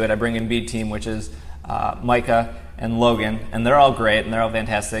can't do it, I bring in B team, which is Micah and Logan. And they're all great, and they're all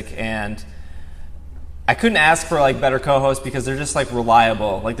fantastic. And I couldn't ask for like better co-hosts because they're just like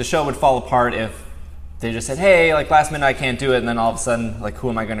reliable. Like the show would fall apart if they just said, hey, like last minute I can't do it, and then all of a sudden, like who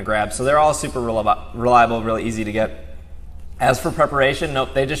am I going to grab? So they're all super reliable, really easy to get. As for preparation,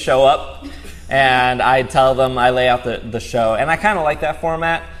 nope, they just show up, and I tell them, I lay out the show. And I kind of like that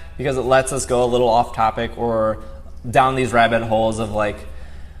format because it lets us go a little off topic or down these rabbit holes of like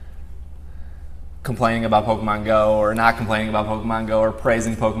complaining about Pokemon Go or not complaining about Pokemon Go or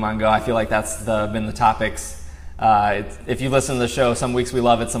praising Pokemon Go. I feel like that's been the topics. If you listen to the show, some weeks we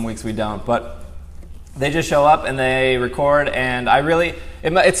love it, some weeks we don't. But they just show up and they record, and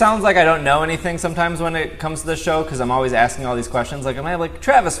it sounds like I don't know anything sometimes when it comes to the show because I'm always asking all these questions. Like, am I like,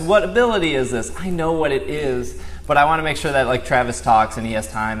 Travis, what ability is this? I know what it is, but I want to make sure that like Travis talks and he has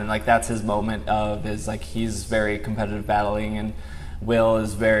time, and like that's his moment of his like he's very competitive battling, and Will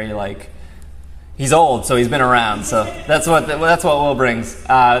is very like he's old, so he's been around. So that's what Will brings.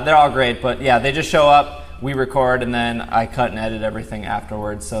 They're all great, but yeah, they just show up. We record, and then I cut and edit everything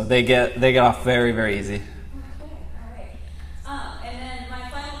afterwards. So they get off very, very easy. Okay, all right. And then my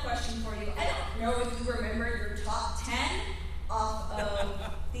final question for you. I don't know if you remember your top 10 off of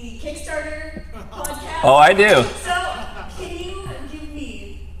the Kickstarter podcast Oh, I do. So, can you give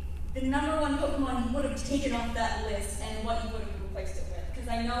me the number one Pokemon you would have taken off that list and what you would have replaced it with? Because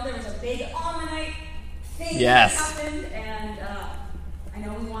I know there was a big Almanite thing that happened, and I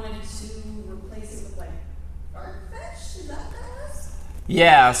know we wanted to replace it with like Artfetch. Is that that list?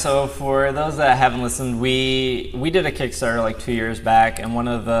 Yeah, so for those that haven't listened, we did a Kickstarter like 2 years back, and one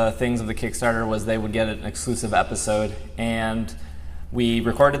of the things of the Kickstarter was they would get an exclusive episode, and we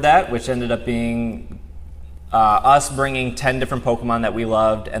recorded that, which ended up being us bringing 10 different Pokemon that we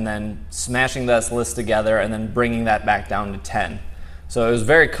loved, and then smashing this list together, and then bringing that back down to 10. So it was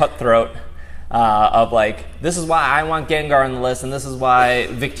very cutthroat of like, this is why I want Gengar on the list, and this is why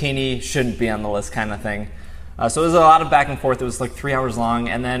Victini shouldn't be on the list kind of thing. So it was a lot of back and forth. It was like 3 hours long,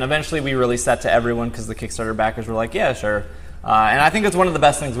 and then eventually we released that to everyone because the Kickstarter backers were like, yeah, sure. And I think it's one of the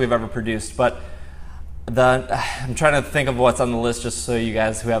best things we've ever produced. But I'm trying to think of what's on the list just so you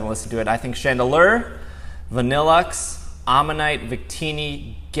guys who haven't listened to it. I think Chandelure, Vanillux, Ammonite,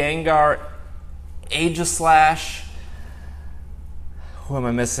 Victini, Gengar, Aegislash, who am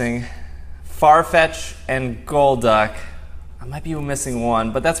I missing? Farfetch and Golduck. I might be missing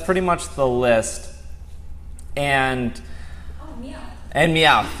one, but that's pretty much the list. And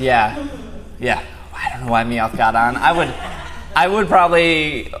Meowth, yeah. I don't know why Meowth got on. I would have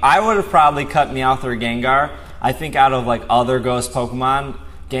probably cut Meowth or Gengar. I think out of like other ghost Pokemon,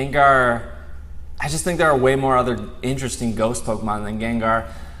 Gengar, I just think there are way more other interesting ghost Pokemon than Gengar.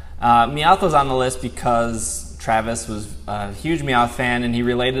 Meowth was on the list because Travis was a huge Meowth fan, and he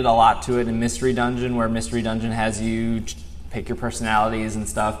related a lot to it in Mystery Dungeon, where Mystery Dungeon has you pick your personalities and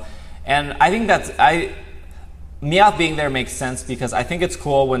stuff. And I think Meowth being there makes sense because I think it's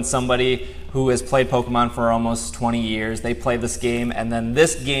cool when somebody who has played Pokemon for almost 20 years, they play this game, and then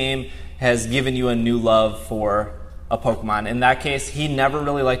this game has given you a new love for a Pokemon. In that case, he never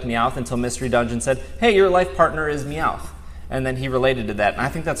really liked Meowth until Mystery Dungeon said, hey, your life partner is Meowth. And then he related to that, and I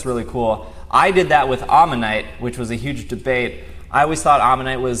think that's really cool. I did that with Ammonite, which was a huge debate. I always thought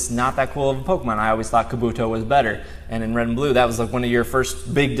Ammonite was not that cool of a Pokemon. I always thought Kabuto was better. And in Red and Blue, that was like one of your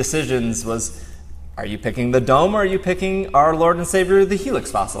first big decisions was, are you picking the Dome or are you picking our Lord and Savior, the Helix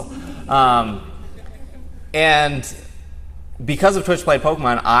Fossil? And because of Twitch Played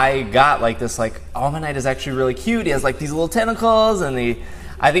Pokemon, I got like this, like, Almanite is actually really cute. He has like these little tentacles, and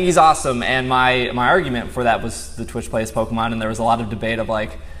I think he's awesome. And my argument for that was the Twitch Plays Pokemon, and there was a lot of debate of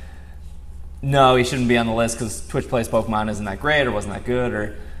like, no, he shouldn't be on the list because Twitch Plays Pokemon isn't that great or wasn't that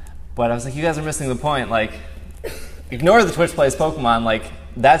good. But I was like, you guys are missing the point. Like, ignore the Twitch Plays Pokemon. Like,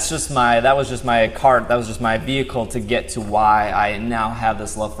 that was just my cart. That was just my vehicle to get to why I now have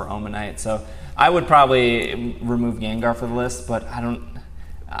this love for Omanite. So I would probably remove Gengar for the list, but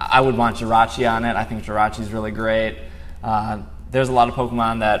I would want Jirachi on it. I think Jirachi's really great. There's a lot of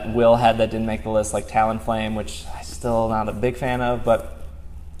Pokemon that Will had that didn't make the list, like Talonflame, which I'm still not a big fan of, but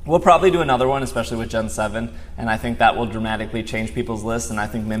we'll probably do another one, especially with Gen 7, and I think that will dramatically change people's lists, and I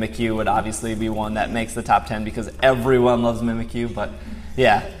think Mimikyu would obviously be one that makes the top 10 because everyone loves Mimikyu, but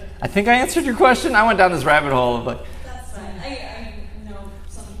yeah. I think I answered your question. I went down this rabbit hole of like... That's fine. I know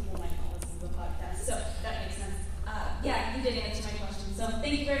some people might not listen to the podcast, so that makes sense. Yeah, you did answer my question, so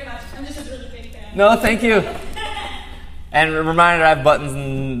thank you very much. I'm just a really big fan. No, thank you. And a reminder, I have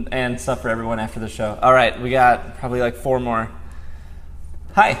buttons and stuff for everyone after the show. All right, we got probably like 4 more.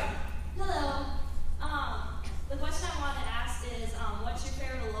 Hi. Hello. The question I want to ask is, what's your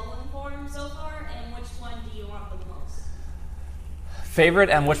favorite Alolan form so far, and which one do you want the most? Favorite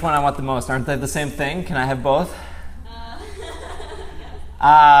and which one I want the most. Aren't they the same thing? Can I have both?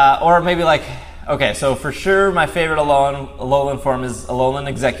 Yes. Or maybe like, okay, so for sure my favorite Alolan form is Alolan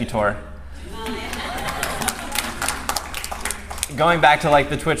Executor. Going back to like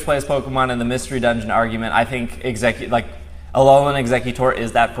the Twitch Plays Pokemon and the Mystery Dungeon argument, I think Alolan Executor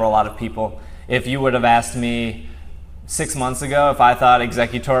is that for a lot of people. If you would have asked me 6 months ago if I thought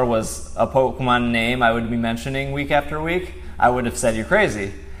Executor was a Pokemon name I would be mentioning week after week, I would have said you're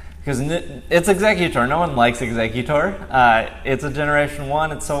crazy. Because it's Executor. No one likes Executor. It's a Generation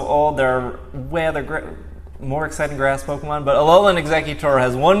 1. It's so old. There are way other more exciting grass Pokemon. But Alolan Executor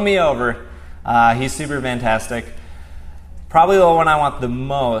has won me over. He's super fantastic. Probably the one I want the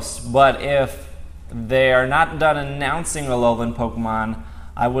most. But if they are not done announcing Alolan Pokemon,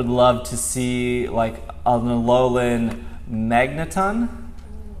 I would love to see like an Alolan Magneton.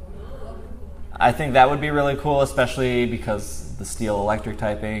 I think that would be really cool, especially because the steel electric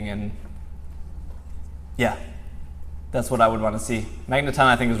typing, and yeah, that's what I would want to see. Magneton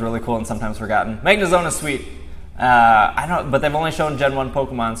I think is really cool and sometimes forgotten. Magnezone is sweet. But they've only shown Gen 1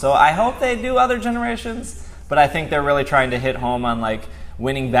 Pokemon, so I hope they do other generations, but I think they're really trying to hit home on like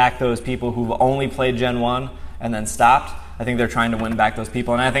winning back those people who've only played Gen 1 and then stopped. I think they're trying to win back those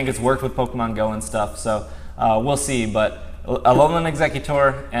people, and I think it's worked with Pokemon Go and stuff, so we'll see. But Alolan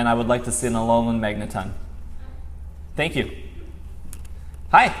Executor, and I would like to see an Alolan Magneton. Thank you.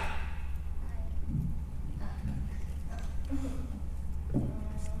 Hi.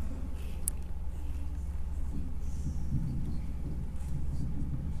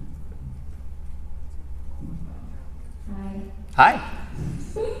 Hi.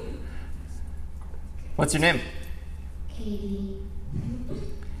 What's your name? Katie.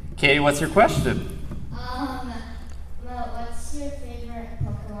 Katie, what's your question? Well, what's your favorite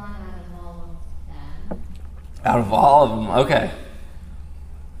Pokemon out of all of them? Out of all of them, okay.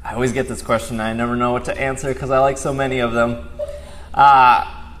 I always get this question, and I never know what to answer because I like so many of them.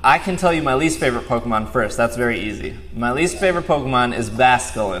 I can tell you my least favorite Pokemon first. That's very easy. My least favorite Pokemon is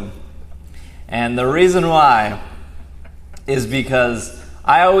Basculin. And the reason why is because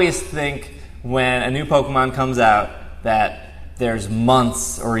I always think when a new Pokemon comes out that there's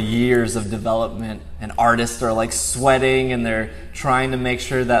months or years of development and artists are like sweating and they're trying to make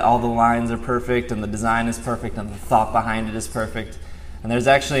sure that all the lines are perfect and the design is perfect and the thought behind it is perfect. And there's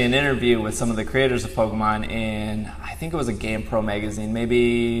actually an interview with some of the creators of Pokemon in, I think it was a GamePro magazine,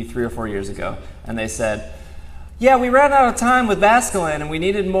 maybe 3 or 4 years ago. And they said, yeah, we ran out of time with Basculin and we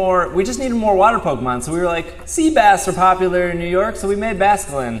just needed more water Pokemon. So we were like, sea bass are popular in New York, so we made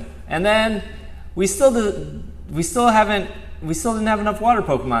Basculin. And then we still didn't have enough water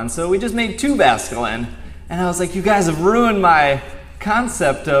Pokemon, so we just made 2 Basculin. And I was like, you guys have ruined my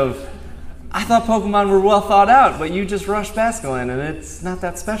concept of, I thought Pokemon were well thought out, but you just rushed Basculin and it's not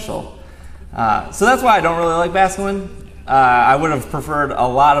that special. So that's why I don't really like Basculin. I would have preferred a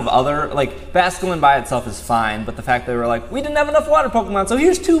lot of other, like Basculin by itself is fine, but the fact that they were like, we didn't have enough water Pokemon, so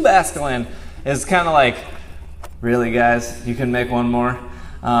here's 2 Basculin is kind of like, really guys, you can make one more?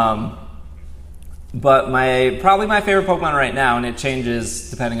 But probably my favorite Pokemon right now, and it changes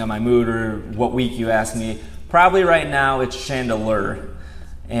depending on my mood or what week you ask me, probably right now it's Chandelure.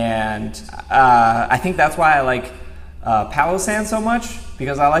 And I think that's why I like Palossand so much,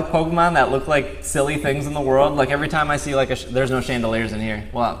 because I like Pokemon that look like silly things in the world. Like every time I see there's no chandeliers in here.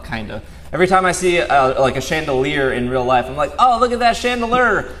 Well, kind of. Every time I see like a chandelier in real life, I'm like, oh, look at that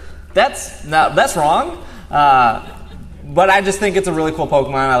Chandelure. That's wrong. But I just think it's a really cool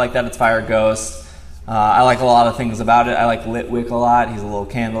Pokemon. I like that it's Fire Ghost. I like a lot of things about it. I like Litwick a lot. He's a little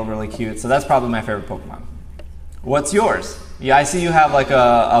candle, really cute. So that's probably my favorite Pokemon. What's yours? Yeah, I see you have like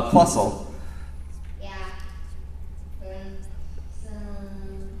a Plusle. Yeah.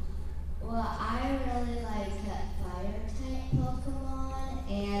 Well, I really like fire-type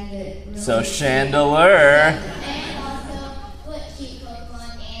Pokemon, and it really So Chandelure. and also glitchy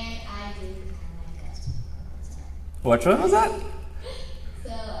Pokemon, and I do kind of like it. Which one was that?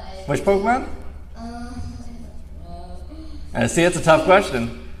 So Which Pokemon? I don't know. I see it's a tough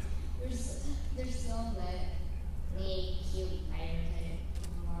question. There's so many cute fire-type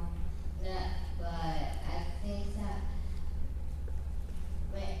Pokemon, but I think that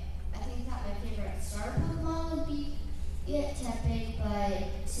my favorite starter Pokemon would be Tepig, but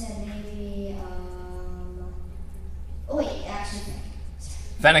maybe oh wait, actually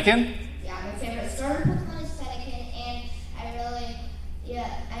Fennekin? yeah, my favorite starter Pokemon is Fennekin, and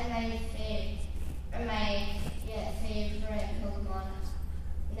my favorite Pokemon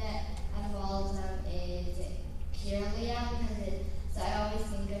that out of all of them is Kirlia, so I always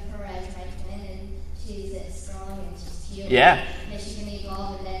think of her as my twin, and she's strong and she's cute. Yeah. And she can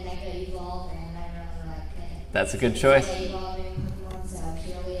evolve and then Mega Evolve, and I really like it. That's a good choice. Mega evolving Pokemon, so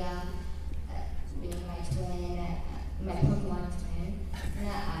Kirlia being my twin, my Pokemon twin, and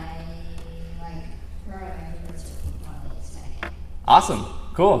I like her and my favorite Pokemon is Fennekin. Awesome.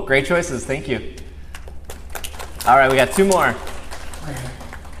 Cool. Great choices. Thank you. All right, we got 2 more. Okay. So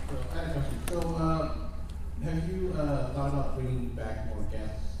I had a question. So have you thought about bringing back more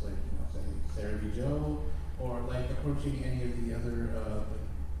guests, like say Sarah B. Joe, or like approaching any of the other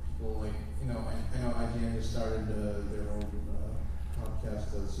people? Like I know IGN just started their own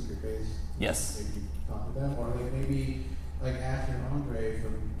podcast, Secret Base. Yes. Maybe talk with them, or like maybe like Ash and Andre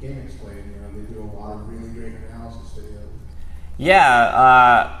from Game Explain. They do a lot of really great analysis videos.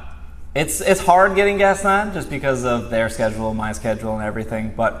 Yeah, it's hard getting guests on just because of their schedule, my schedule, and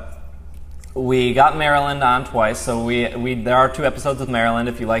everything. But we got Maryland on twice, so there are 2 episodes with Maryland.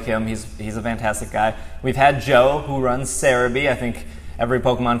 If you like him, he's a fantastic guy. We've had Joe, who runs Cerebi. I think every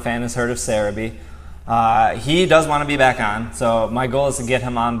Pokemon fan has heard of Cerebi. He does want to be back on, so my goal is to get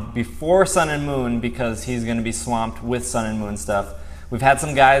him on before Sun and Moon because he's going to be swamped with Sun and Moon stuff. We've had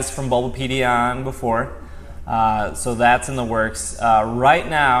some guys from Bulbapedia on before. So that's in the works. Right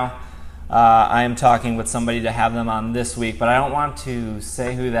now, I am talking with somebody to have them on this week, but I don't want to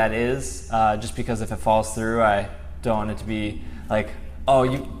say who that is, just because if it falls through, I don't want it to be like, oh,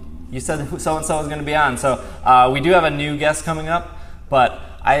 you said so-and-so was going to be on. So we do have a new guest coming up, but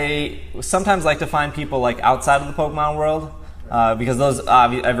I sometimes like to find people like outside of the Pokemon world, because those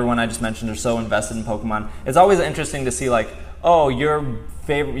everyone I just mentioned are so invested in Pokemon. It's always interesting to see like, oh, your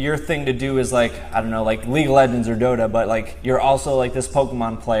thing to do is like, I don't know, like League of Legends or Dota, but like you're also like this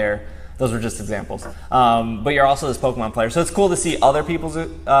Pokemon player. Those were just examples. But you're also this Pokemon player. So it's cool to see other people's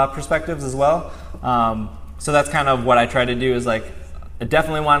perspectives as well. So that's kind of what I try to do is like, I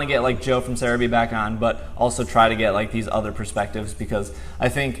definitely want to get like Joe from Cerebi back on, but also try to get like these other perspectives, because I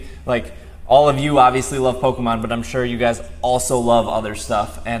think like all of you obviously love Pokemon, but I'm sure you guys also love other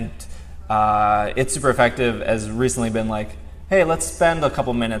stuff. And It's Super Effective has recently been like, hey, let's spend a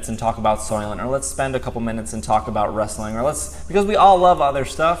couple minutes and talk about Soylent, or let's spend a couple minutes and talk about wrestling, or because we all love other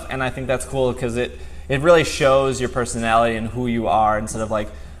stuff, and I think that's cool because it really shows your personality and who you are, instead of like,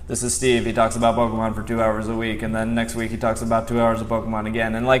 this is Steve, he talks about Pokemon for 2 hours a week, and then next week he talks about 2 hours of Pokemon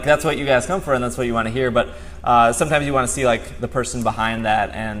again, and like that's what you guys come for, and that's what you want to hear, but sometimes you want to see like the person behind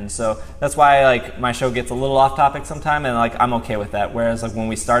that, and so that's why like my show gets a little off topic sometime, and like I'm okay with that, whereas like when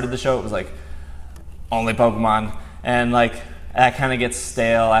we started the show, it was like, only Pokemon, and like, that kind of gets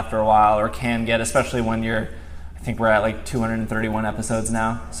stale after a while, or can get, especially when I think we're at like 231 episodes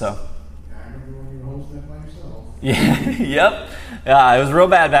now, so. I remember when you were hosting that by yourself. Yeah, yep. It was real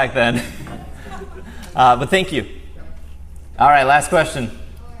bad back then. But thank you. All right, last question.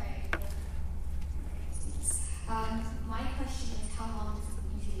 My question is, how long does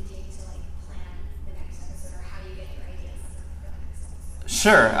it usually take to like plan the next episode, or how do you get your ideas for the next episode?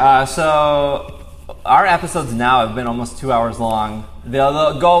 Sure. So our episodes now have been almost 2 hours long.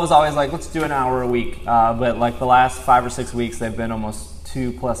 The goal was always like, let's do an hour a week. But like the last 5 or 6 weeks, they've been almost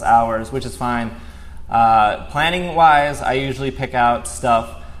 2+ hours, which is fine. Planning wise, I usually pick out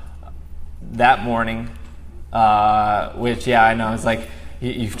stuff that morning, which, yeah, I know, it's like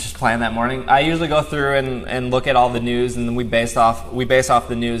you just plan that morning. I usually go through and look at all the news, and then we base off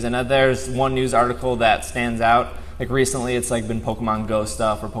the news. And there's one news article that stands out. Like recently, it's like been Pokemon Go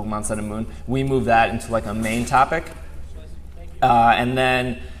stuff or Pokemon Sun and Moon. We move that into like a main topic, and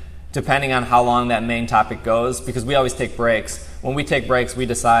then depending on how long that main topic goes, because we always take breaks. When we take breaks, we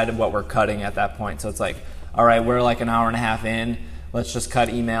decide what we're cutting at that point. So it's like, all right, we're like an hour and a half in. Let's just cut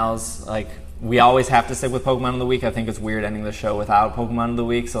emails. Like we always have to stick with Pokemon of the Week. I think it's weird ending the show without Pokemon of the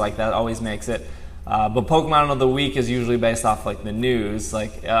Week. So like that always makes it. But Pokemon of the Week is usually based off like the news.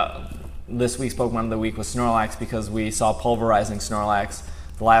 Like this week's Pokemon of the Week was Snorlax, because we saw pulverizing Snorlax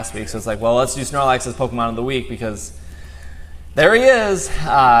the last week. So it's like, well, let's do Snorlax as Pokemon of the Week because there he is.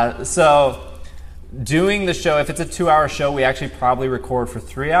 So doing the show, if it's a 2-hour show, we actually probably record for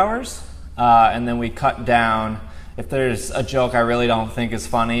 3 hours, and then we cut down. If there's a joke I really don't think is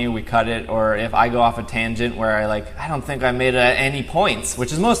funny, we cut it. Or if I go off a tangent where I don't think I made any points,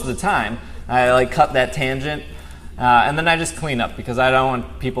 which is most of the time, I like cut that tangent. And then I just clean up, because I don't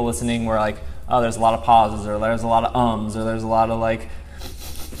want people listening where like, oh, there's a lot of pauses, or there's a lot of ums, or there's a lot of like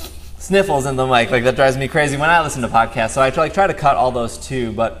sniffles in the mic. Like that drives me crazy when I listen to podcasts. So I try to cut all those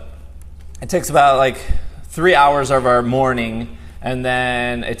too, but it takes about like 3 hours of our morning, and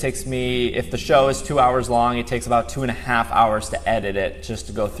then it takes me, if the show is 2 hours long, it takes about 2.5 hours to edit it, just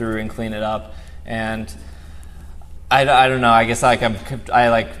to go through and clean it up. And I don't know, I guess like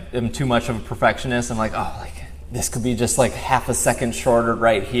I am too much of a perfectionist. I'm like, oh, like this could be just like half a second shorter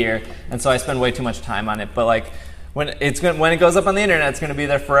right here, and so I spend way too much time on it. But like when it goes up on the internet, it's going to be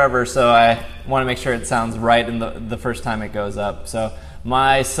there forever, so I want to make sure it sounds right in the first time it goes up. So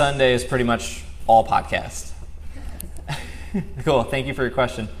my Sunday is pretty much all podcast. Cool, thank you for your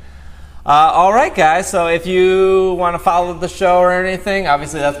question. All right, guys, so if you want to follow the show or anything,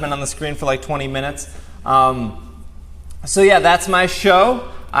 obviously that's been on the screen for like 20 minutes. So yeah, that's my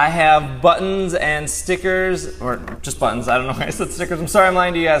show. I have buttons and stickers, or just buttons. I don't know why I said stickers. I'm sorry, I'm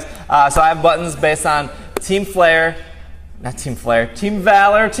lying to you guys. So I have buttons based on Team Valor,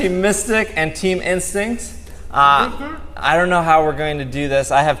 Team Mystic, and Team Instinct. I don't know how we're going to do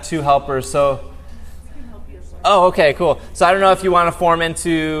this. I have 2 helpers, so. Oh, okay, cool. So I don't know if you want to form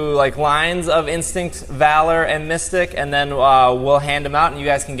into like lines of Instinct, Valor, and Mystic, and then we'll hand them out and you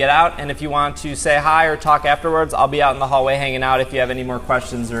guys can get out. And if you want to say hi or talk afterwards, I'll be out in the hallway hanging out if you have any more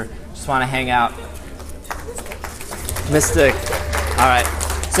questions or just want to hang out. Mystic. All right.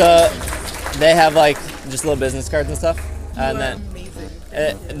 So they have like just little business cards and stuff. And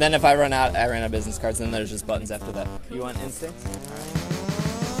then if I run out of business cards, then there's just buttons after that. You want Instinct? All right.